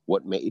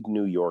 What made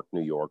New York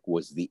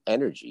was the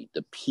energy,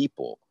 the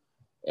people,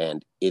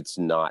 and it's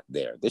not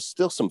there. There's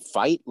still some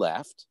fight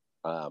left,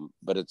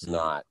 but it's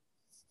not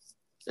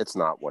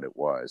what it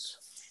was.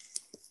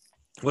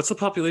 What's the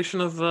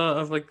population of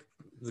like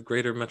the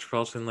greater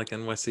metropolitan like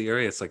NYC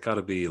area? It's like got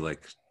to be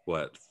like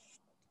what?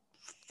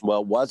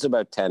 Well, it was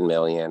about 10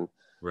 million.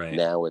 Right.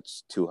 Now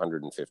it's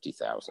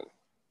 250,000.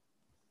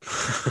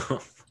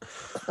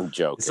 I'm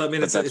joking. So, I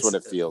mean, but that's what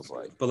it feels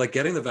like. But like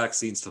getting the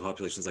vaccines to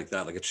populations like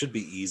that, like it should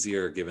be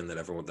easier given that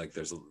everyone, like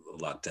there's a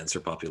lot denser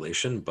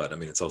population. But I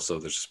mean, it's also,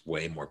 there's just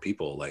way more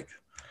people. Like,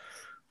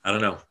 I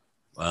don't know.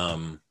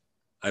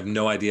 I have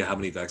no idea how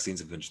many vaccines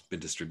have been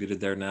distributed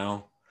there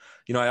now.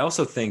 You know, I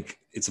also think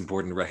it's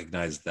important to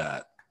recognize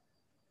that,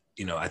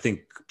 you know, I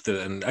think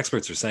and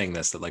experts are saying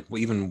this, that like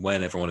even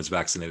when everyone is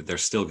vaccinated,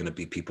 there's still going to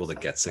be people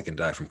that get sick and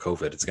die from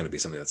COVID. It's going to be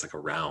something that's like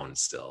around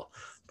still,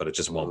 but it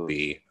just won't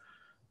be.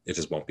 It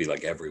just won't be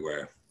like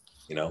everywhere,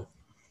 you know.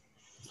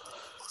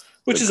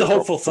 Which is a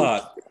hopeful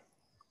thought.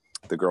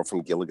 The girl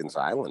from Gilligan's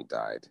Island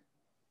died.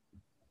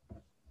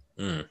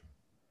 Mm.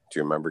 Do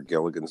you remember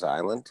Gilligan's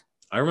Island?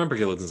 I remember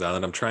Gilligan's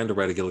Island. I'm trying to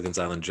write a Gilligan's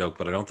Island joke,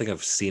 but I don't think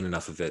I've seen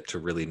enough of it to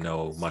really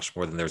know much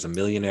more than there's a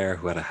millionaire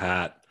who had a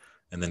hat,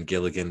 and then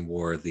Gilligan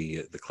wore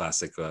the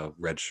classic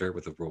red shirt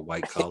with a real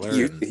white collar.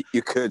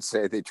 You could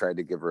say they tried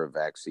to give her a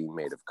vaccine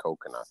made of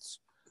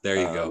coconuts. There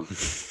you go.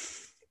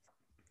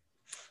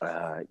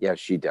 Yeah,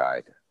 she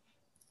died.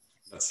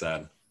 That's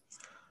sad.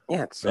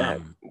 Yeah, it's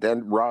sad.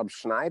 Then Rob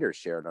Schneider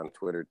shared on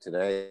Twitter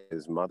today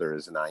his mother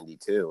is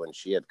 92 and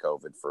she had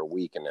COVID for a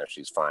week, and now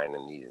she's fine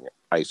and eating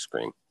ice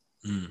cream.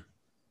 Mm.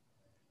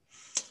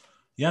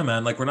 Yeah,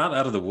 man. Like, we're not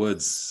out of the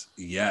woods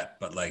yet,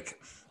 but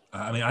like,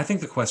 I mean, I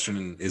think the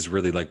question is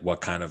really like what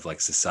kind of like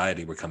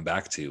society we come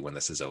back to when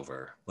this is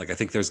over. Like, I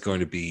think there's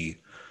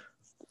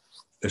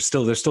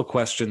still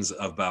questions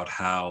about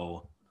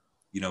how,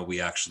 you know,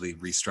 we actually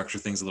restructure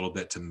things a little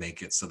bit to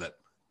make it so that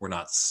we're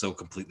not so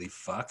completely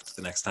fucked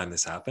the next time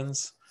this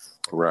happens.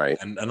 Right.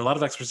 And a lot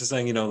of experts are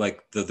saying, you know,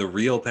 like the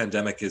real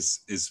pandemic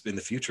is in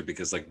the future,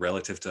 because like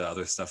relative to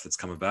other stuff that's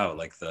come about,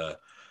 like the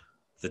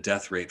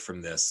death rate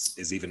from this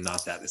is even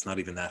not that, it's not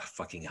even that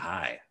fucking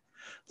high.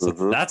 So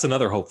that's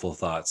another hopeful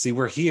thought. See,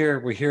 we're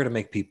here to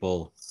make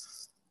people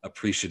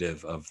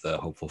appreciative of the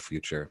hopeful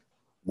future.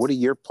 What are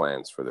your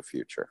plans for the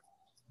future?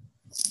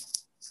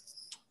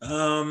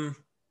 Well,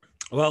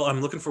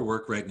 I'm looking for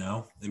work right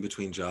now in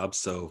between jobs,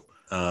 so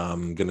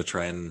I'm gonna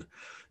try and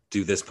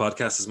do this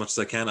podcast as much as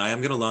I can. I am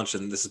going to launch,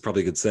 and this is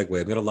probably a good segue.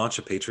 I'm going to launch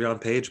a Patreon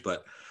page,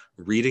 but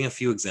reading a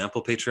few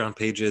example Patreon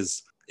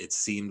pages, it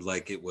seemed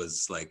like it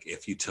was like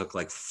if you took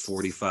like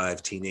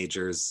 45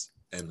 teenagers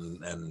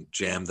and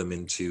jammed them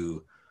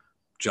into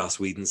Joss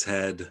Whedon's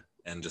head,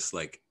 and just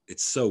like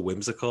it's so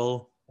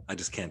whimsical.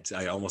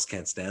 I almost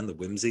can't stand the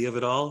whimsy of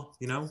it all,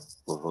 you know.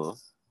 Uh-huh.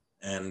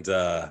 And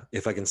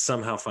if I can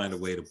somehow find a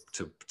way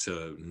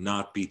to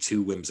not be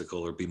too whimsical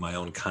or be my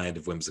own kind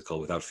of whimsical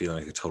without feeling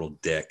like a total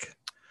dick.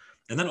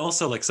 And then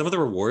also like some of the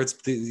rewards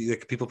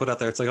like people put out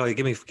there, it's like, oh, you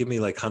give me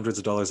like hundreds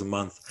of dollars a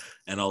month,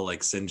 and I'll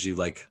like send you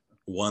like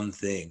one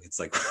thing. It's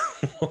like,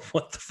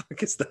 what the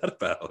fuck is that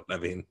about? I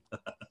mean,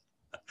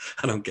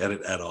 I don't get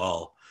it at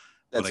all.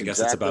 That's but I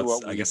guess exactly it's what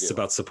about we do. it's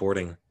about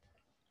supporting.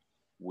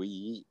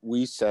 We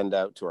send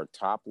out to our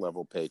top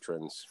level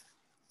patrons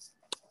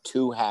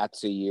 2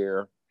 hats a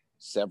year,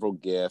 several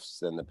gifts.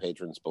 Then the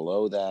patrons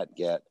below that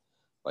get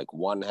like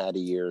 1 hat a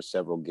year,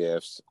 several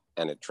gifts,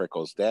 and it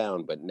trickles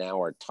down. But now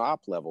our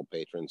top level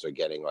patrons are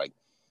getting like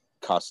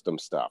custom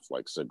stuff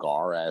like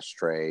cigar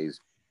ashtrays,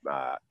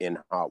 in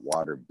hot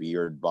water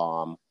beard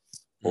balm,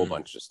 whole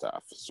bunch of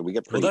stuff. So we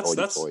get pretty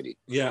hoity-toity.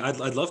 Yeah,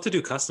 I'd love to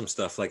do custom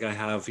stuff. Like I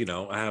have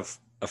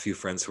a few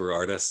friends who are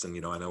artists, and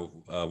I know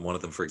one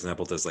of them, for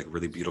example, does like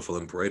really beautiful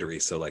embroidery.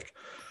 So like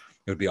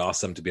it would be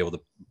awesome to be able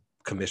to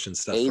commission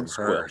stuff AIDS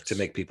from her quilts. to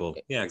make people.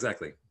 Yeah,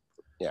 exactly.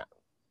 Yeah.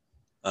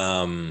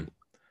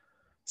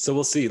 So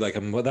we'll see. Like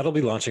that'll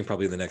be launching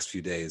probably in the next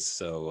few days.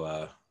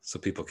 So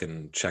people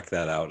can check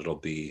that out. It'll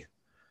be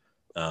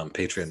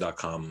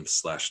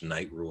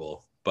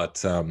patreon.com/nightrule.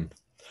 But I'll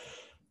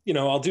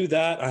do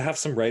that. I have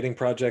some writing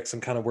projects I'm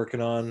kind of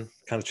working on,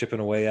 kind of chipping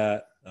away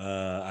at.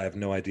 I have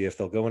no idea if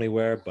they'll go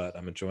anywhere, but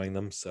I'm enjoying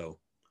them. So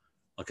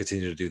I'll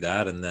continue to do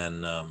that. And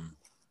then, I'll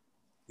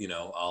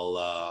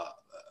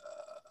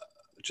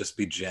just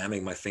be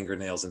jamming my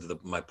fingernails into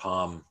my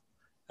palm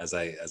as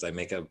I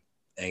make a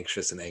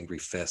anxious and angry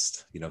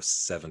fist,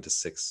 7 to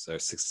 6 or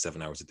 6 to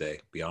 7 hours a day.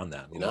 Beyond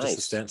that, Nice.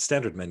 just a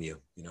standard menu,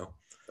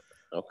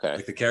 Okay.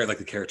 like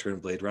the character in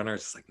Blade Runner.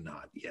 It's like,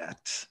 not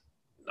yet.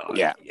 Not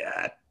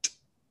yet.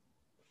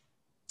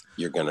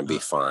 You're going to be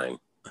fine.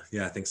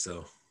 Yeah, I think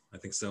so. I'm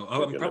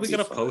probably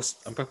going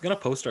to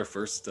post our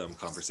first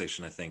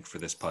conversation, I think, for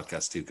this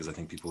podcast too, because I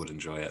think people would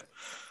enjoy it.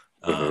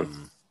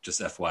 Just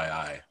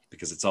FYI,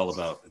 because it's all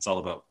about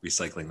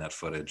recycling that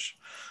footage.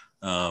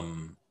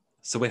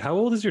 So wait, how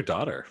old is your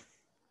daughter?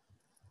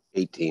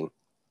 18.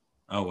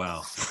 Oh,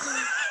 wow.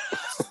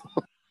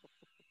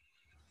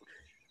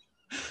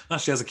 Oh,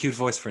 she has a cute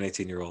voice for an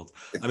 18-year-old.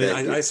 I mean,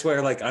 I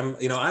swear, like I'm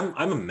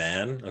a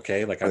man,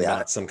 okay? Like I'm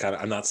not some kind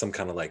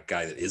of like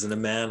guy that isn't a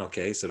man,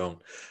 okay? So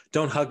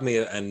don't hug me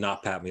and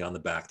not pat me on the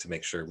back to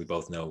make sure we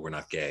both know we're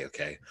not gay,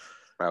 okay?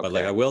 But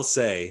like I will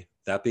say,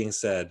 that being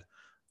said,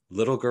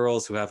 little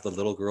girls who have the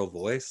little girl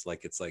voice,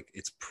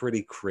 it's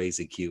pretty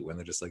crazy cute when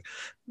they're just like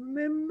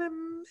meh, meh,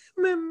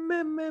 meh,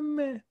 meh, meh,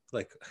 meh.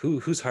 Like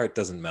whose heart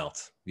doesn't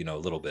melt, a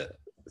little bit.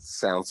 It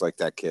sounds like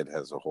that kid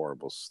has a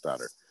horrible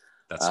stutter.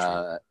 That's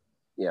true.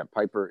 Yeah,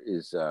 Piper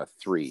is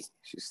 3.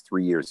 She's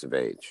 3 years of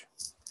age.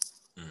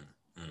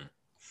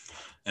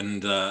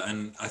 And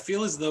I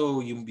feel as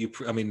though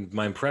I mean,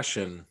 my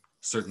impression,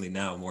 certainly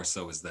now more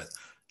so, is that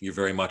you're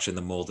very much in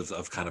the mold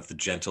of kind of the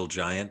gentle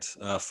giant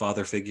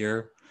father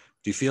figure.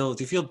 Do you feel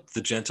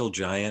the gentle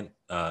giant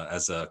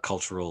as a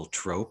cultural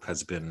trope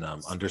has been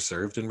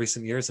underserved in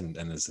recent years and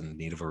is in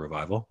need of a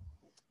revival?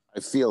 I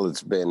feel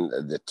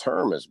the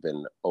term has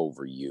been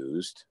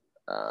overused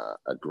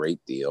a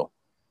great deal.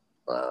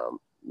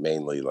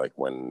 Mainly like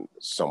when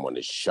someone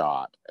is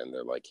shot and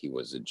they're like, he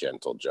was a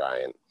gentle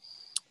giant.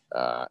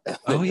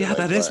 Oh yeah,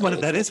 that is when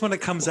it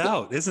comes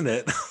out, isn't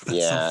it?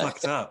 That's so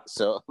fucked up.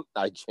 So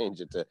I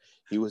changed it to,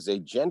 he was a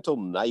gentle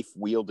knife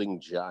wielding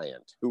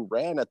giant who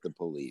ran at the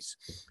police.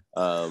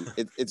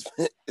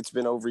 It's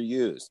been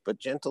overused, but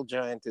gentle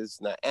giant is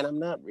not, and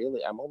I'm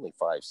only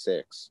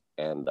 5'6",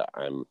 and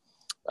I'm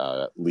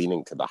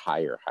leaning to the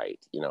higher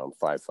height. I'm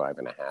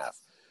 5'5.5".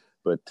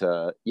 But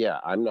I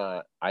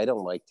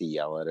don't like to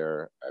yell at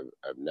her.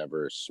 I've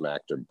never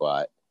smacked her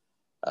butt.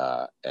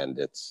 And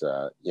it's,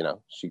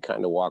 she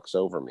kind of walks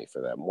over me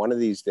for that. One of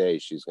these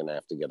days, she's going to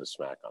have to get a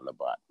smack on the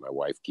butt. My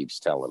wife keeps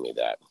telling me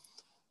that.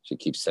 She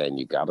keeps saying,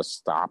 you got to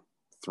stop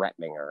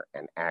threatening her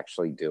and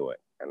actually do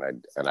it. And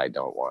I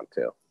don't want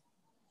to.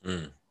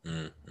 I'm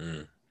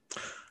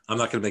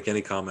not going to make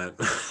any comment.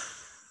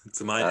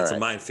 It's a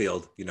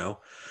minefield,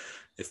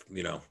 if,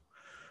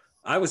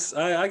 I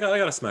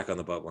got a smack on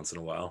the butt once in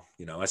a while.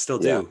 I still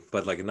do,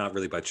 but like not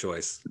really by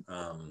choice.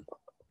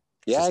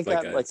 I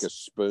got like a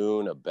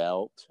spoon, a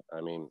belt.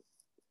 I mean,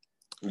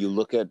 you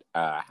look at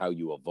how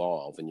you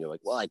evolve, and you're like,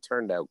 well, I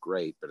turned out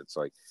great, but it's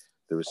like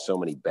there was so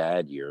many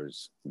bad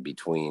years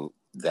between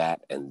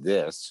that and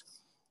this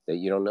that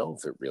you don't know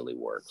if it really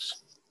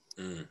works.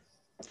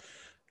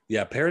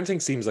 Yeah, parenting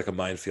seems like a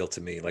minefield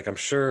to me. Like I'm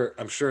sure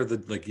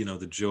that, like, you know,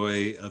 the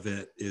joy of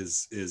it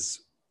is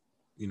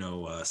you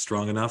know,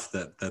 strong enough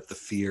that the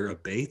fear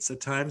abates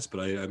at times. But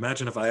I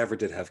imagine if I ever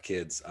did have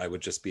kids, I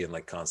would just be in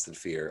like constant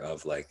fear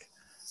of like,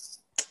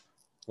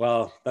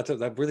 well,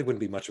 that really wouldn't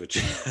be much of a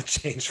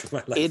change for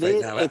my life It right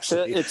is. now. It's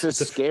Actually, a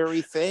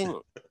scary thing.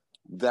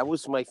 That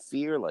was my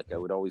fear. Like I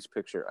would always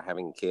picture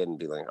having a kid and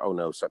be like, "Oh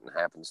no, something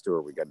happens to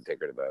her. We got to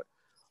take her to the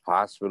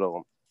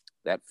hospital."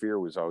 That fear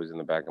was always in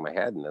the back of my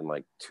head. And then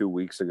like 2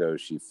 weeks ago,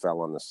 she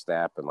fell on the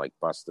step and like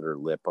busted her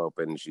lip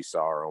open. She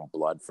saw her own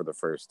blood for the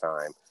first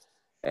time,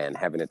 and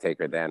having to take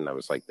her then, I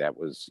was like, that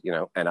was, you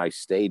know. And I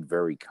stayed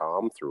very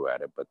calm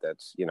throughout it. But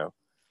that's, you know,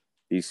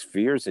 these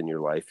fears in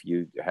your life,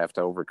 you have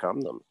to overcome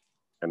them.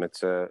 And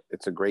it's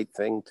a great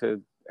thing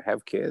to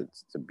have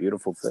kids. It's a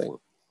beautiful thing.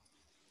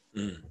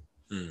 mm,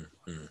 mm.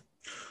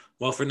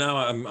 Well, for now,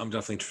 I'm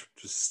definitely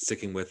just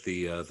sticking with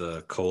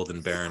the cold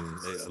and barren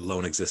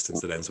lone existence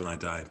that ends when I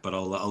die. But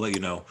I'll let you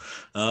know.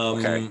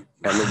 Okay. And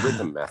the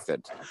rhythm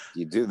method.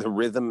 You do the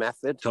rhythm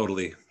method?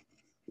 Totally,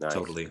 Nice.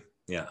 totally,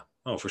 yeah.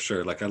 Oh, for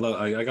sure. Like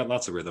I got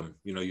lots of rhythm.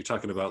 You know, you're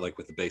talking about like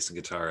with the bass and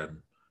guitar and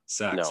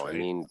sax, No, right? I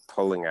mean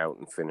pulling out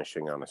and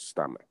finishing on a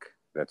stomach.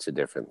 That's a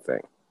different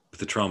thing. With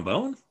the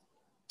trombone.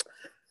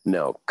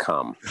 No,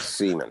 cum,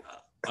 semen.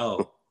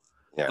 Oh.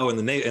 Yeah. Oh, in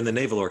the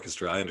naval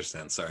orchestra. I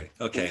understand. Sorry.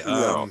 Okay.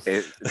 No,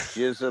 it's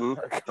jism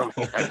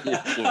coming out of your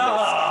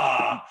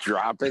penis,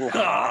 dropping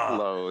hot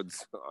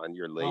loads on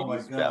your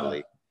lady's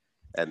belly,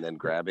 and then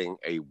grabbing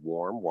a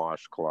warm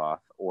washcloth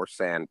or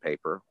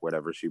sandpaper,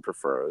 whatever she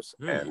prefers,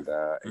 and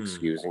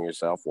excusing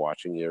yourself,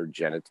 washing your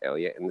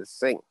genitalia in the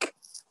sink.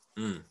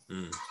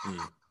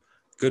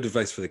 Good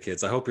advice for the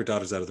kids. I hope your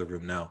daughter's out of the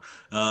room now.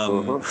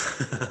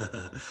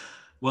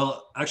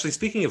 Well, actually,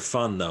 speaking of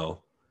fun,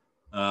 though,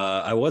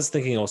 I was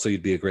thinking also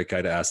you'd be a great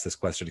guy to ask this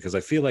question, because I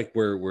feel like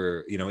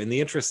we're you know, in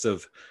the interest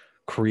of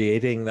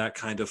creating that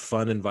kind of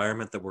fun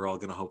environment that we're all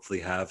going to hopefully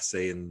have,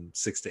 say in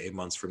 6 to 8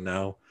 months from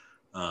now.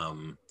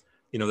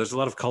 You know, there's a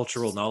lot of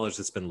cultural knowledge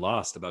that's been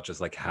lost about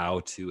just like how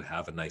to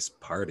have a nice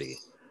party,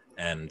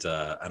 and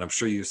I'm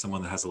sure you're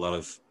someone that has a lot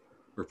of,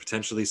 or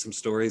potentially some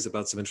stories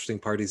about some interesting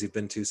parties you've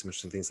been to, some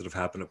interesting things that have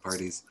happened at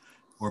parties,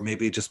 or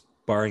maybe just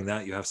barring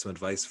that, you have some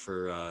advice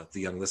for the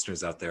young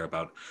listeners out there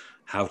about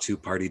how to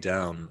party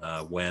down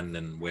when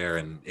and where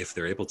and if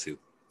they're able to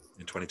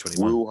in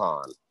 2021.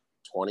 Wuhan,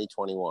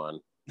 2021,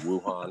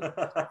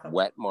 Wuhan,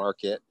 wet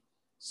market,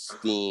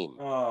 steam,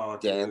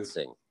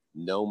 dancing,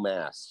 no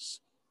masks,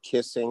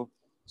 kissing,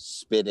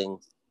 spitting,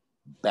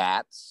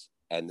 bats,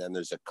 and then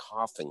there's a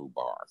coughing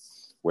bar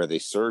where they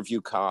serve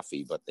you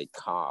coffee, but they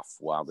cough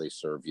while they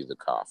serve you the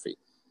coffee.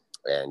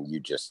 And you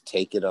just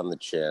take it on the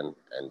chin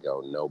and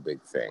go, no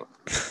big thing.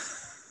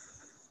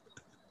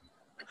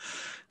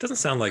 Doesn't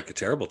sound like a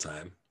terrible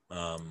time.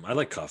 I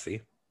like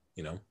coffee,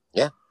 you know.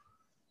 Yeah.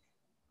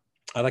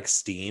 I like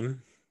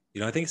steam.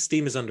 You know, I think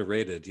steam is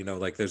underrated. You know,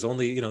 like there's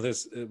only, you know,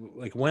 there's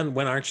like when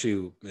aren't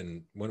you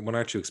when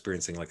aren't you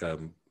experiencing like or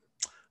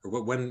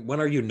when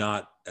are you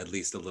not at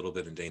least a little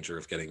bit in danger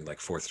of getting like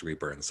 4th-degree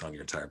burns on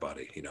your entire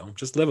body? You know,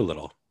 just live a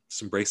little,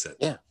 just embrace it.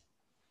 Yeah,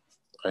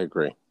 I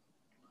agree.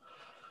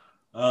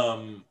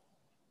 Although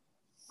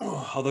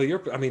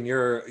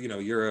you're you know,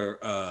 you're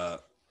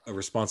a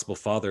responsible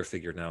father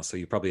figure now, so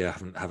you probably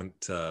haven't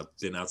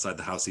been outside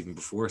the house even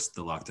before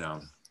the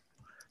lockdown.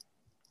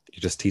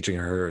 You're just teaching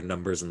her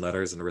numbers and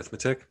letters and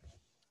arithmetic.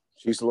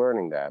 She's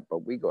learning that, but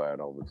we go out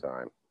all the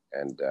time,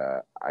 and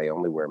I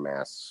only wear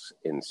masks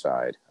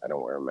inside. I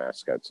don't wear a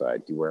mask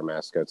outside. Do you wear a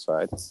mask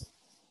outside?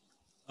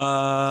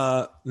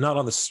 Not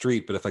on the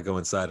street, but if I go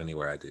inside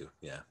anywhere, I do.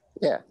 Yeah.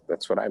 Yeah,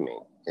 that's what I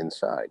mean.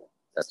 Inside.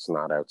 That's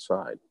not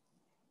outside.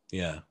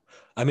 Yeah.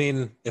 I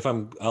mean,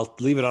 I'll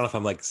leave it on if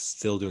I'm like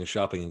still doing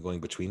shopping and going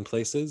between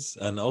places.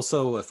 And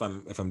also if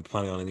I'm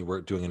planning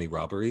on doing any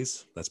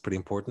robberies, that's pretty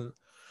important.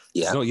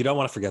 Yeah. No, you don't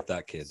want to forget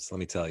that, kids. Let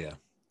me tell you.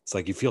 It's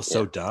like you feel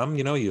so dumb,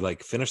 you know, you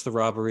like finish the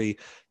robbery,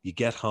 you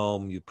get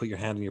home, you put your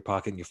hand in your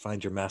pocket and you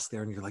find your mask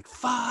there and you're like,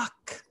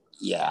 fuck.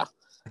 Yeah.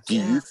 Do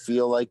you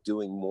feel like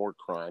doing more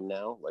crime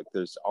now? Like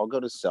I'll go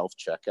to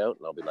self-checkout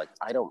and I'll be like,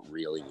 I don't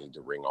really need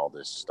to ring all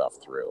this stuff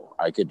through.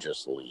 I could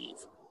just leave.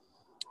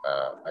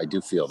 I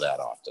do feel that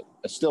often.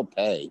 I still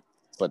pay,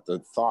 but the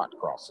thought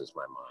crosses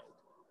my mind.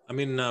 I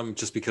mean,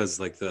 just because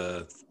like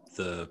the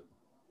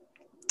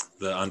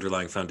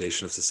underlying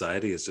foundation of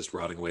society is just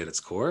rotting away at its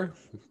core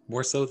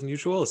more so than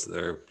usual.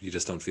 You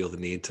just don't feel the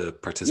need to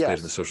participate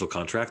in the social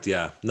contract.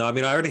 Yeah. No, I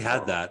mean, I already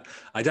had that.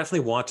 I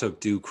definitely want to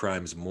do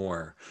crimes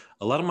more.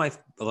 A lot of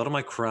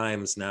my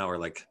crimes now are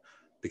like,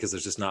 because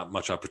there's just not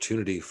much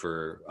opportunity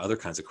for other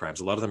kinds of crimes.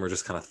 A lot of them are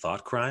just kind of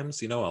thought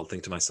crimes. You know, I'll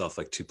think to myself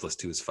like 2 +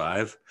 2 is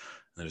 5.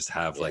 And I just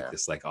have like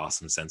this like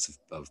awesome sense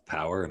of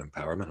power and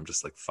empowerment. I'm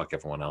just like, fuck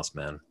everyone else,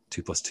 man.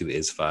 2 + 2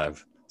 is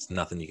 5. There's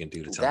nothing you can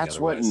do to tell me otherwise. That's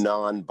what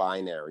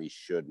non-binary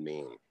should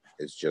mean.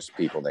 It's just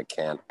people that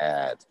can't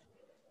add.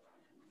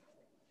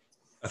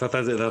 I thought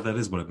that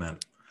is what it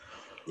meant.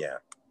 Yeah.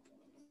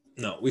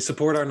 No, we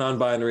support our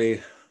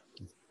non-binary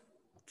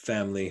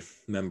family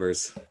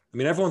members. I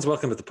mean, everyone's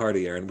welcome at the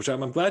party, Aaron. Which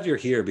I'm glad you're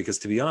here because,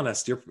 to be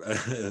honest, you're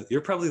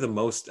you're probably the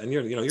most, and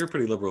you're a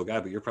pretty liberal guy,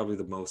 but you're probably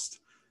the most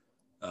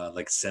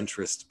like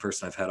centrist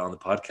person I've had on the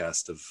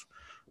podcast of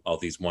all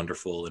these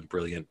wonderful and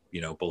brilliant,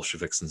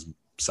 Bolsheviks and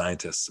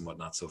scientists and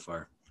whatnot so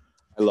far.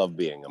 I love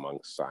being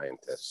amongst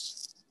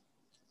scientists.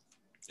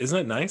 Isn't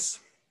it nice?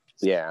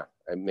 Yeah,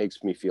 it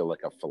makes me feel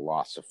like a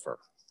philosopher.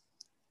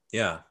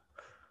 Yeah.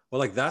 Well,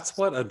 like that's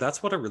what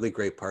a really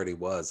great party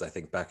was. I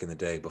think back in the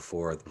day,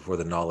 before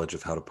the knowledge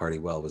of how to party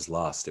well was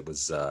lost. It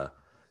was a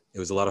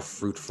lot of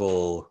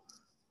fruitful,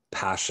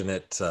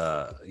 passionate,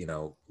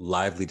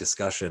 lively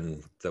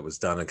discussion that was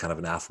done in kind of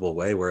an affable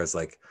way. Whereas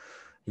like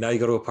now you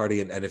go to a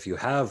party and if you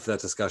have that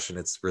discussion,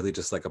 it's really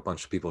just like a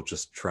bunch of people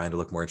just trying to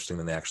look more interesting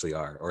than they actually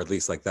are, or at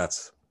least like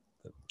that's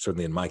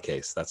certainly in my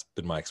case, that's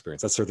been my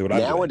experience. That's certainly what I'm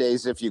doing.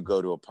 Nowadays, if you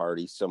go to a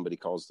party, somebody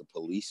calls the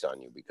police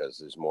on you because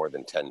there's more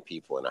than 10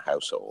 people in a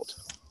household.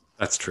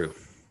 That's true.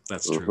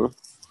 That's true.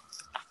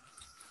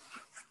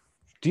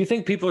 Do you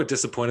think people are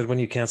disappointed when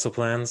you cancel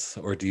plans,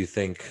 or do you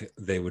think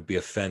they would be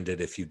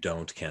offended if you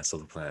don't cancel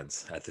the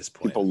plans at this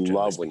point? People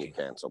love when you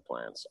cancel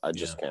plans. I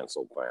just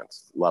canceled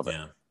plans. Love it.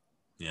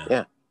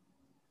 Yeah.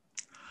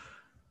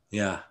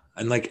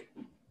 And like,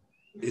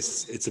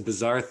 it's a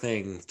bizarre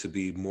thing to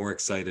be more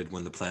excited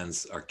when the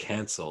plans are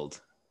canceled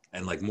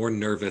and like more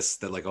nervous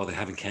that like, oh, they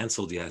haven't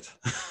canceled yet.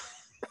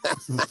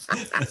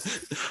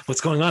 What's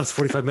going on? It's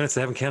 45 minutes.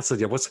 They haven't canceled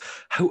yet.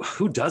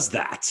 Who does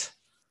that?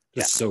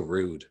 That's so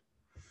rude.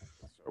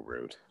 So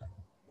rude.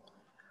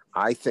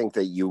 I think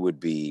that you would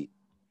be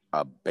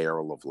a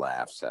barrel of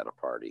laughs at a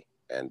party,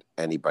 and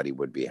anybody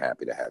would be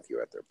happy to have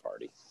you at their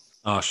party.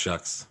 Oh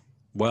shucks.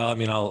 Well, I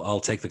mean,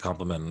 I'll take the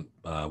compliment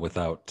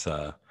without.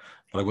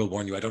 But I will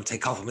warn you, I don't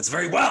take compliments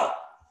very well.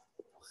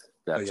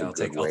 That's I'll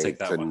take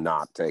that to one.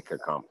 not take a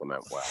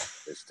compliment well,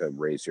 is to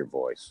raise your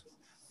voice.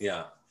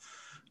 Yeah.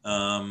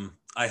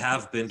 I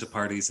have been to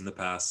parties in the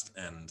past,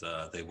 and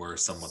they were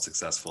somewhat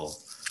successful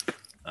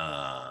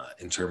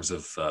in terms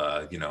of,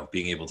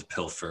 being able to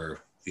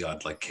pilfer the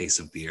odd like case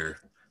of beer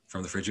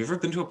from the fridge. You ever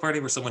been to a party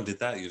where someone did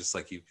that? You just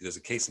like, there's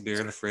a case of beer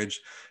in the fridge,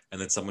 and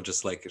then someone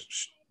just like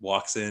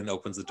walks in,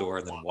 opens the door,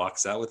 and then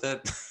walks out with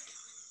it.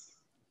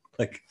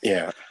 Like,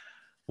 yeah.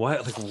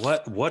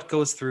 What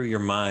goes through your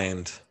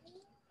mind?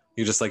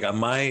 You're just like,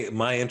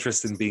 my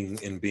interest in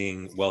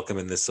being welcome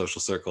in this social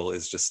circle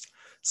is just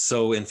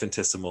so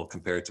infinitesimal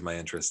compared to my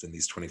interest in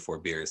these 24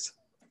 beers.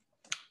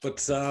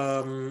 But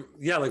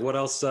like what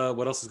else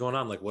is going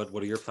on? Like what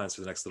are your plans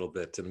for the next little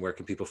bit, and where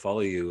can people follow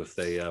you if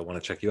they want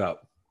to check you out?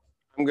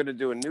 I'm going to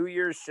do a New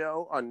Year's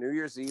show on New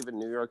Year's Eve in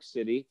New York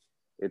City.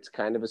 It's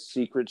kind of a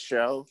secret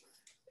show,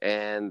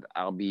 and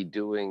I'll be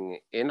doing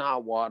In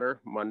Hot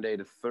Water Monday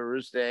to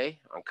Thursday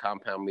on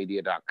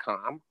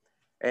compoundmedia.com,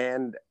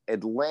 and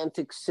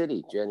Atlantic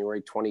City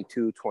January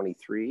 22,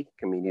 23,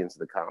 Comedians of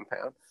the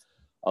Compound.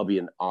 I'll be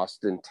in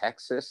Austin,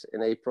 Texas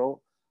in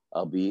April.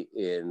 I'll be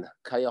in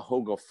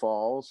Cuyahoga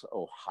Falls,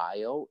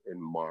 Ohio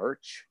in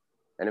March.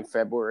 And in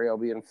February, I'll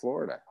be in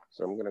Florida.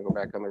 So I'm going to go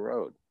back on the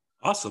road.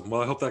 Awesome.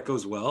 Well, I hope that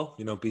goes well.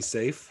 Be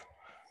safe.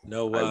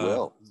 No, I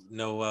will.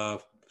 No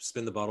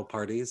spin the bottle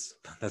parties.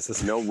 That's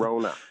just... No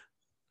Rona.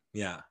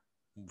 Yeah.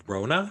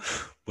 Rona?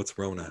 What's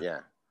Rona? Yeah.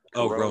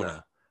 Oh,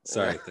 Rona.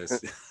 Sorry.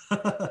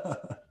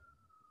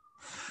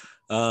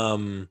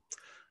 Yeah.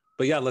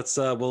 But yeah, let's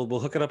we'll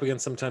hook it up again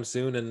sometime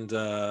soon, and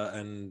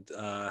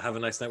have a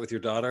nice night with your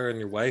daughter and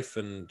your wife,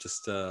 and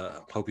just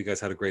hope you guys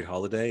had a great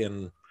holiday,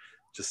 and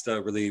just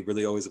really,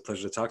 really always a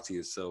pleasure to talk to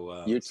you.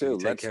 So you too.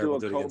 Let's do a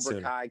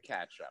Cobra Kai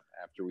catch up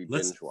after we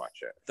binge watch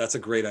it. That's a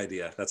great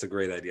idea.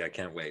 I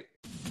can't wait.